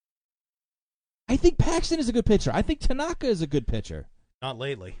 I think Paxton is a good pitcher. I think Tanaka is a good pitcher. Not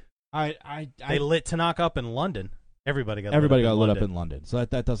lately. They lit Tanaka up in London. Everybody got lit up in London. So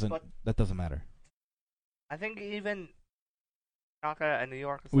that doesn't matter. I think even Tanaka and New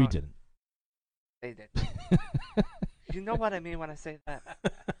York. We didn't. They did. You know what I mean when I say that.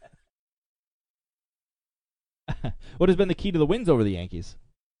 What has been the key to the wins over the Yankees?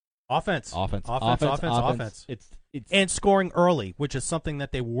 Offense. It's and scoring early, which is something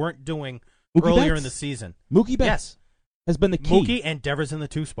that they weren't doing earlier in the season. Mookie Betts has been the key. Mookie and Devers in the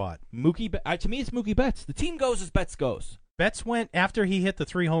 2 spot. To me, it's Mookie Betts. The team goes as Betts goes. Betts went after he hit the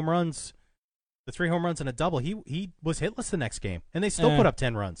 3 home runs. The 3 home runs and a double. He was hitless the next game, and they still put up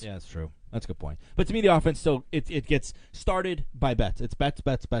 10 runs. Yeah, that's true. That's a good point. But to me, the offense still it gets started by Betts. It's Betts.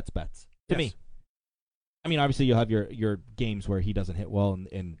 To me. I mean, obviously you'll have your games where he doesn't hit well,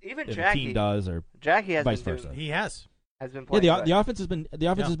 and even the Jackie team does, or Jackie has vice been versa. He has been playing. Yeah, the offense has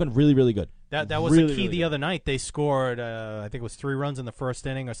been really, really good. That was really, the key really the other night. They scored, I think it was 3 runs in the first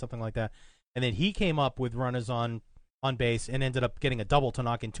inning or something like that, and then he came up with runners on base and ended up getting a double to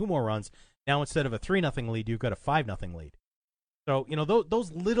knock in 2 more runs. Now instead of a 3-0 lead, you've got a 5-0 lead. So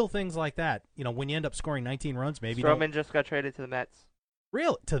those little things like that. When you end up scoring 19 runs, maybe Stroman just got traded to the Mets.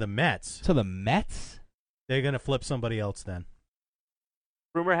 Real to the Mets. To the Mets? They're going to flip somebody else then.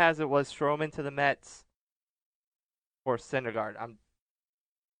 Rumor has it was Stroman to the Mets or Syndergaard.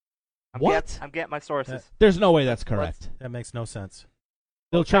 What? I'm getting my sources. There's no way that's correct. That makes no sense.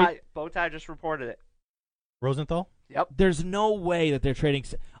 They'll trade. Bowtie just reported it. Rosenthal? Yep. There's no way that they're trading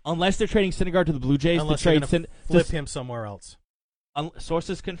unless they're trading Syndergaard to the Blue Jays. Unless to they're trade going to flip him somewhere else.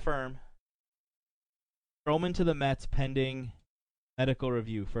 Sources confirm. Stroman to the Mets pending medical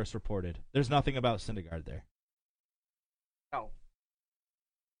review. First reported. There's nothing about Syndergaard there. No.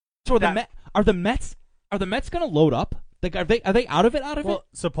 So are the Mets going to load up? Like, are they out of it? Well,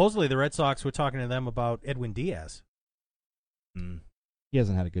 supposedly the Red Sox were talking to them about Edwin Diaz. He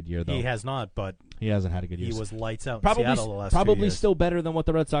hasn't had a good year though. He has not, but he hasn't had a good year. He was lights out. Probably, in Seattle the last 2 probably years. still better than what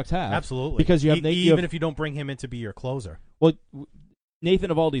the Red Sox have. Absolutely, because you have even if you don't bring him in to be your closer. Well, Nathan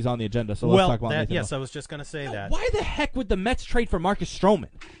Eovaldi's on the agenda, so let's talk about Nathan. Yes, I was just going to say that. Why the heck would the Mets trade for Marcus Stroman?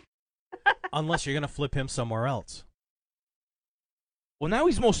 Unless you're going to flip him somewhere else. Well, now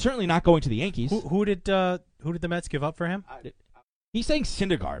he's most certainly not going to the Yankees. Who did the Mets give up for him? He's saying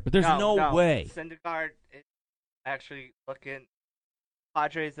Syndergaard, but there's no way. Syndergaard is actually looking.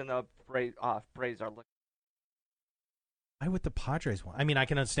 Padres and the Braves are looking. Why would the Padres want? I mean, I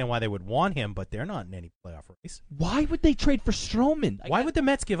can understand why they would want him, but they're not in any playoff race. Why would they trade for Stroman? Why would the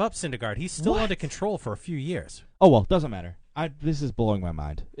Mets give up Syndergaard? He's still under control for a few years. Oh, well, doesn't matter. This is blowing my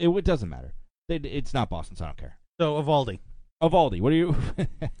mind. It doesn't matter. It's not Boston, so I don't care. So, Eovaldi, what are you...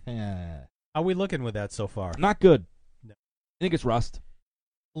 How are we looking with that so far? Not good. No. I think it's rust.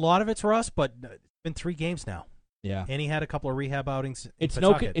 A lot of it's rust, but it's been 3 games now. Yeah, and he had a couple of rehab outings. It's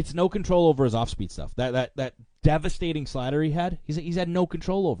no control over his off-speed stuff. That devastating slider he had. He's had no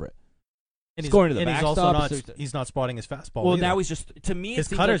control over it. And he's going to the and backstop. He's not spotting his fastball. Well, either. now he's just his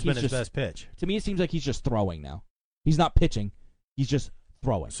cutter's been his best pitch. To me, it seems like he's just throwing now. He's not pitching. He's just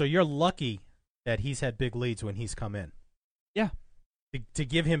throwing. So you're lucky that he's had big leads when he's come in. Yeah. To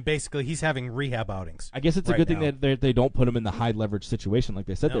give him basically, he's having rehab outings. I guess it's a good thing that they don't put him in the high leverage situation like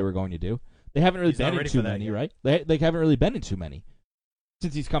they said they were going to do. They haven't really been in too many, right? They haven't really been in too many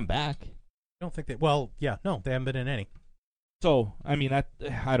since he's come back. I don't think they. Well, yeah, no, they haven't been in any. So I mean, I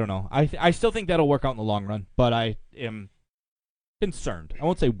don't know. I still think that'll work out in the long run, but I am concerned. I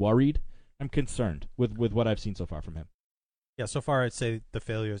won't say worried. I'm concerned with what I've seen so far from him. Yeah, so far I'd say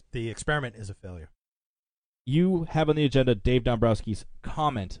the experiment is a failure. You have on the agenda Dave Dombrowski's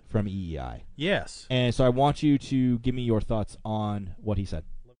comment from EEI. Yes. And so I want you to give me your thoughts on what he said.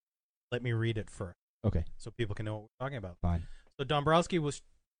 Let me read it first. Okay. So people can know what we're talking about. Fine. So Dombrowski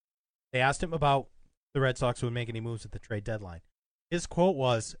they asked him about the Red Sox would make any moves at the trade deadline. His quote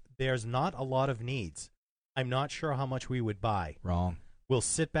was, "There's not a lot of needs. I'm not sure how much we would buy. Wrong. We'll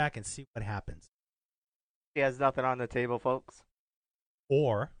sit back and see what happens." He has nothing on the table, folks.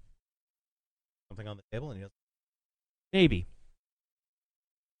 Or something on the table and he doesn't. Maybe.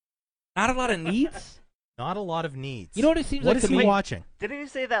 Not a lot of needs? Not a lot of needs. You know what it seems what like is to me? he watching? Didn't you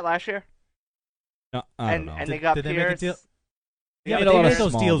say that last year? No, I don't know. And they got did Pierce. They make a deal? Yeah, Yeah, but they made made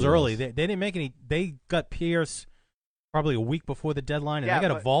those small deals deals. early. They didn't make any. They got Pierce probably a week before the deadline, and Yeah, they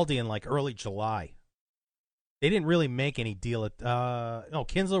got but- Eovaldi in like early July. They didn't really make any deal at. No,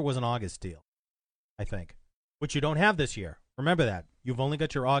 Kinsler was an August deal, I think, which you don't have this year. Remember that. You've only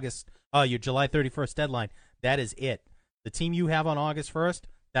got your your July 31st deadline. That is it. The team you have on August 1st,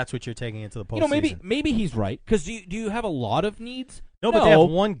 that's what you're taking into the postseason. You know, maybe he's right. Because do you have a lot of needs? No, but they have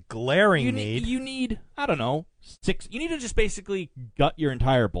one glaring need. You need, I don't know, 6. You need to just basically gut your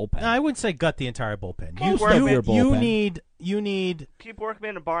entire bullpen. No, I wouldn't say gut the entire bullpen. Most of your bullpen. You need Keep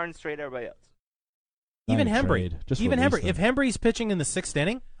Workman and Barnes, trade everybody else. even Not a Hembry. trade. Just Even release Hembry. them. If Hembry's pitching in the 6th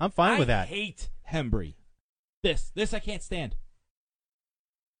inning, I'm fine with that. I hate Hembry. This I can't stand.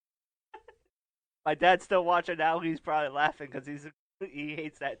 My dad's still watching now. He's probably laughing because he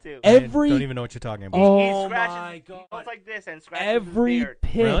hates that too. I don't even know what you're talking about. Oh He scratches, my He God. goes like this and scratches Every his beard.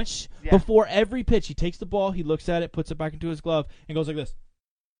 pitch, Yeah. before every pitch, he takes the ball, he looks at it, puts it back into his glove, and goes like this.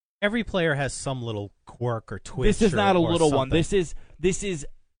 Every player has some little quirk or twist. This is not a or little one. something. This is.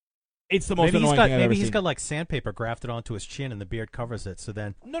 It's the most maybe annoying thing I've maybe ever he's seen. got like sandpaper grafted onto his chin and the beard covers it. So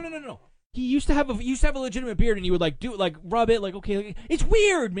then No. He used to have a legitimate beard, and he would rub it, okay. It's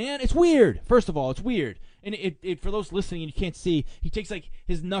weird, man. It's weird. First of all, it's weird. And it for those listening and you can't see, he takes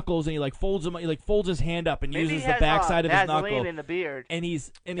his knuckles and he folds them, he folds his hand up and Maybe uses he the has, backside of his knuckle. Vaseline in the beard And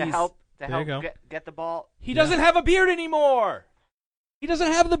he's to help you go. get the ball. He doesn't have a beard anymore. He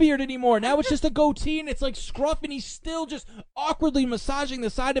doesn't have the beard anymore. Now it's just a goatee and it's like scruff, and he's still just awkwardly massaging the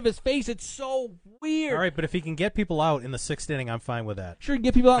side of his face. It's so weird. all right, but if he can get people out in the 6th inning, I'm fine with that. Sure,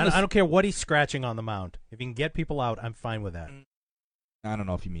 get people out. I don't care what he's scratching on the mound. If he can get people out, I'm fine with that. I don't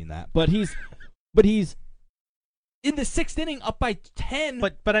know if you mean that, but he's in the 6th inning, up by 10.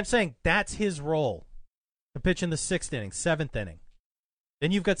 But I'm saying that's his role, to pitch in the 6th inning, 7th inning.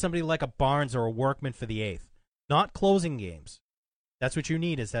 Then you've got somebody like a Barnes or a Workman for the 8th. Not closing games. That's what you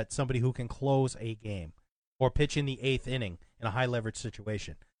need, is that somebody who can close a game or pitch in the 8th inning in a high-leverage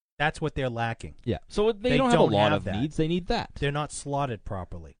situation. That's what they're lacking. Yeah, so they don't have a lot of that. needs. They need that. They're not slotted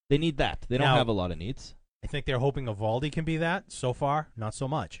properly. They need that. They don't Now, have a lot of needs. I think they're hoping Evaldi can be that. So far, not so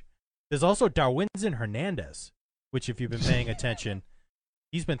much. There's also Darwinzon Hernandez, which, if you've been paying attention,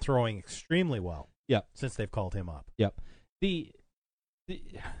 he's been throwing extremely well. Yep. Since they've called him up. Yep. The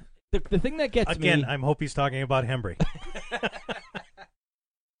thing that gets me... Again, I hope he's talking about Hembry.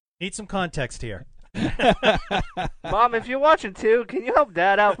 Need some context here. Mom, if you're watching too, can you help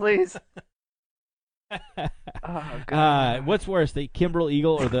Dad out, please? Oh, God. What's worse, the Kimbrel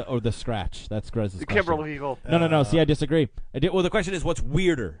Eagle or the scratch? That's Grez's The question. Kimbrel Eagle. No. See, I disagree. Well, the question is, what's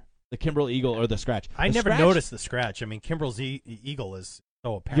weirder, the Kimbrel Eagle or the scratch? I The never scratch- noticed the scratch. I mean, Kimbrel's Eagle is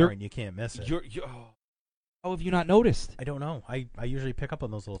so apparent you can't miss it. How have you not noticed? I don't know. I usually pick up on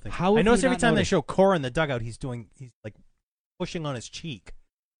those little things. How I have notice you every not time they noticed? show Cora in the dugout, he's like pushing on his cheek.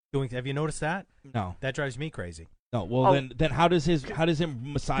 Have you noticed that? No. That drives me crazy. No. Well, Oh. then how does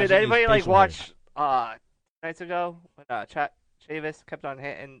him massage? Did anybody like watch nights ago when Chavis kept on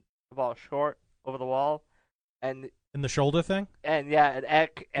hitting the ball short over the wall, and In the shoulder thing? and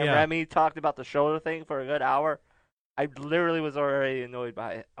Eck and Yeah. Remy talked about the shoulder thing for a good hour. I literally was already annoyed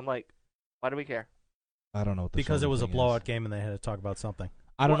by it. I'm like, why do we care? I don't know what the Because it shoulder was a thing blowout is. game and they had to talk about something.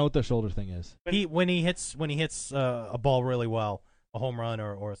 I don't know what the shoulder thing is. When he hits a ball really well, a home run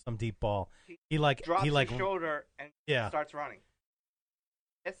or some deep ball, he Drops his shoulder and Yeah. starts running.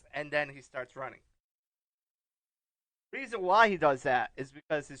 Yes, and then he starts running. Reason why he does that is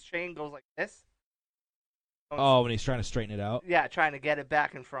because his chain goes like this. Oh, when he's trying to straighten it out. Yeah, trying to get it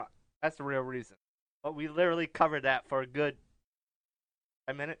back in front. That's the real reason. But we literally covered that for a good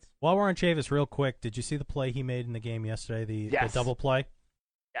 5 minutes. While we're on Chavis, real quick, did you see the play he made in the game yesterday? The Yes. double play?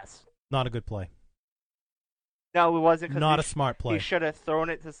 Yes. Not a good play. No, it wasn't. Not a smart He play. should have thrown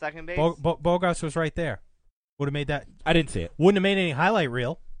it to second base. Bogarts was right there. Would have made that. I didn't see it. Wouldn't have made any highlight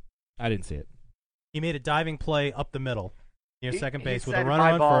reel. I didn't see it. He made a diving play up the middle near He- second he base with a said runner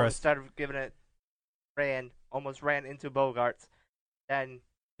high on ball first. Instead of giving it, almost ran into Bogarts. Then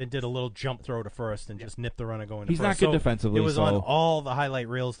Then did a little jump throw to first and just nipped the runner going to He's first. not good So defensively. It was so on all the highlight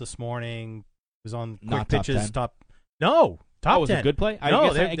reels this morning. It was on quick Not top pitches. 10? Top. No, top that was 10. a good play. No,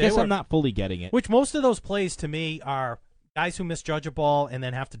 I they guess were- I'm not fully getting it. Which most of those plays to me are guys who misjudge a ball and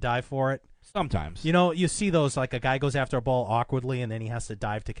then have to dive for it. Sometimes. You know, you see those, like a guy goes after a ball awkwardly and then he has to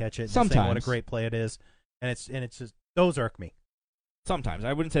dive to catch it. And saying what a Sometimes. great play it is, and it's just those irk me. Sometimes.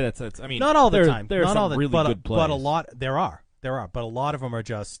 I wouldn't say that's. I mean, Not all the there, time. There are Not some all the really but, good plays. but a lot there are, but a lot of them are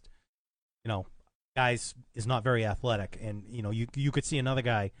just, guys is not very athletic, and you could see another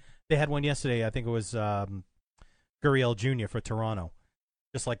guy. They had one yesterday. I think it was Gurriel Jr. for Toronto,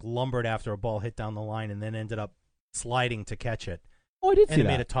 just like lumbered after a ball hit down the line and then ended up sliding to catch it. Oh, I did And see he that.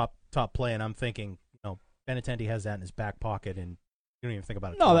 made a top play, and I'm thinking, Benintendi has that in his back pocket, and you don't even think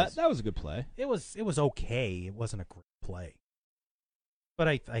about it. No, twice. that was a good play. It was okay. It wasn't a great play, but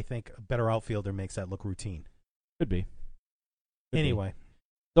I think a better outfielder makes that look routine. Could be. Could be. Anyway,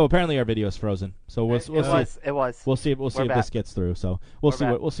 So apparently our video is frozen. So we'll see. It was. We'll see. We'll see if We're this back. gets through. So We're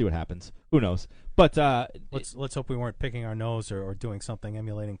back. we'll see what happens. Who knows? But let's hope we weren't picking our nose or doing something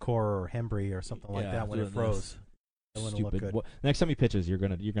emulating Cora or Hembry or something like yeah, that when it doing froze. this. That wouldn't look Stupid. good. Next time he pitches, you're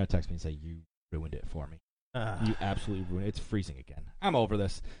gonna text me and say you ruined it for me. Ah. You absolutely ruined it. It's freezing again. I'm over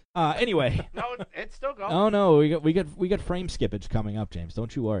this. Anyway. No, it's still going. Oh no, we got frame skippage coming up, James.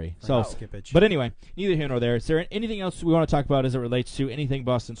 Don't you worry. So, skippage. but anyway, neither here nor there. Is there anything else we want to talk about as it relates to anything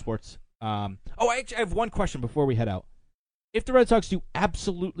Boston sports? I have one question before we head out. If the Red Sox do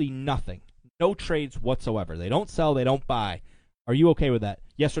absolutely nothing, no trades whatsoever, they don't sell, they don't buy, are you okay with that?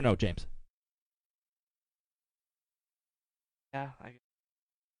 Yes or no, James? Yeah,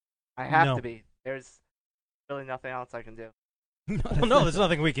 I have No. to be. There's really nothing else I can do. no, there's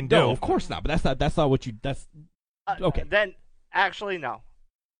nothing we can do. No, of course not. But that's not what you. That's okay. Then, actually, no.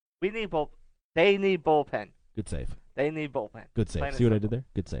 We need They need bullpen. Good save. They need bullpen. Good save. Plain See and what I did simple. there?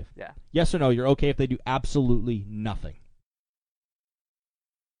 Good save. Yeah. Yes or no? You're okay if they do absolutely nothing.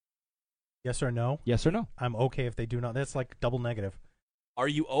 Yes or no? Yes or no? I'm okay if they do not. That's like double negative. Are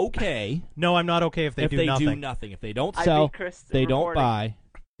you okay No, I'm not okay if they do nothing. do nothing? If they don't I sell, beat Chris they don't reporting. buy.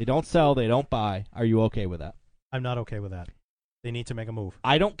 They don't sell, they don't buy. Are you okay with that? I'm not okay with that. They need to make a move.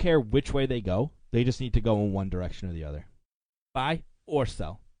 I don't care which way they go. They just need to go in one direction or the other. Buy or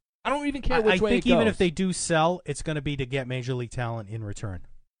sell. I don't even care which I way think it goes. even if they do sell, it's going to be to get major league talent in return.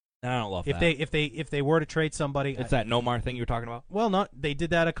 I don't love If that. if they were to trade somebody, It's that Nomar thing you were talking about? well, they did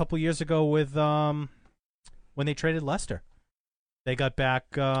that a couple years ago with when they traded Lester. They got back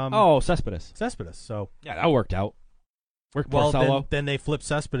Cespedes. Cespedes. So Yeah, that worked out. Porcello. then they flipped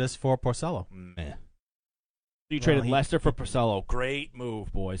Cespedes for Porcello. Meh. You traded Lester for Porcello. Great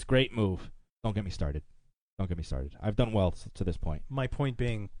move, boys. Great move. Don't get me started. I've done well to this point. My point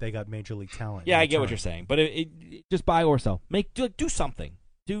being, they got major league talent. Yeah, I get what you're saying, but it just buy or sell. Do something.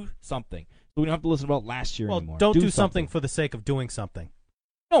 Do something. So we don't have to listen about last year anymore. Don't do something for the sake of doing something.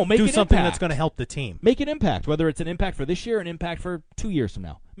 No, make do an something impact. that's going to help the team. Make an impact, whether it's an impact for this year or an impact for 2 years from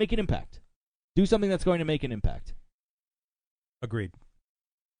now. Make an impact. Do something that's going to make an impact. Agreed.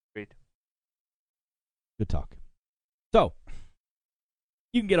 Good talk. So,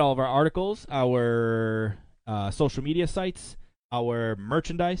 you can get all of our articles, our social media sites, our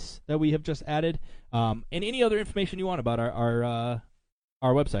merchandise that we have just added, and any other information you want about our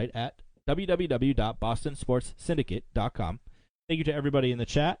website at www.bostonsportssyndicate.com. Thank you to everybody in the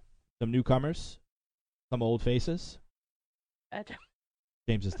chat, some newcomers, some old faces.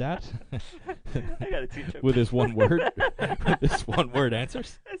 James's dad. I gotta teach him. With his one word. With his one word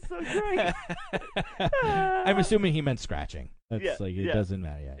answers. That's so great. I'm assuming he meant scratching. That's it doesn't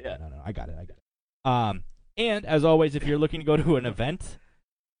matter. Yeah. No, I got it. And as always, if you're looking to go to an event,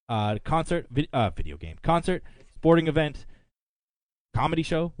 concert, video game, concert, sporting event, comedy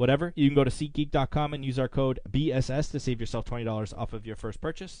show, whatever, you can go to SeatGeek.com and use our code BSS to save yourself $20 off of your first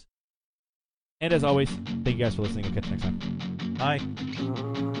purchase. And as always, thank you guys for listening. We'll catch you next time. Bye.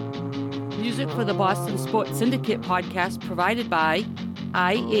 Music for the Boston Sports Syndicate podcast provided by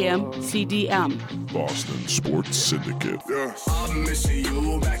IAM-CDM. Boston Sports Syndicate. I'm missing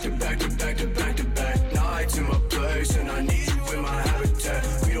you back to back to back to back to back nights in my place, and I need you in my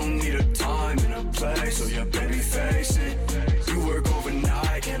habitat. We don't need a time and a place, so yeah, baby, face it. You work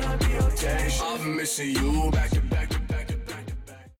overnight, can I be your day? I'm missing you back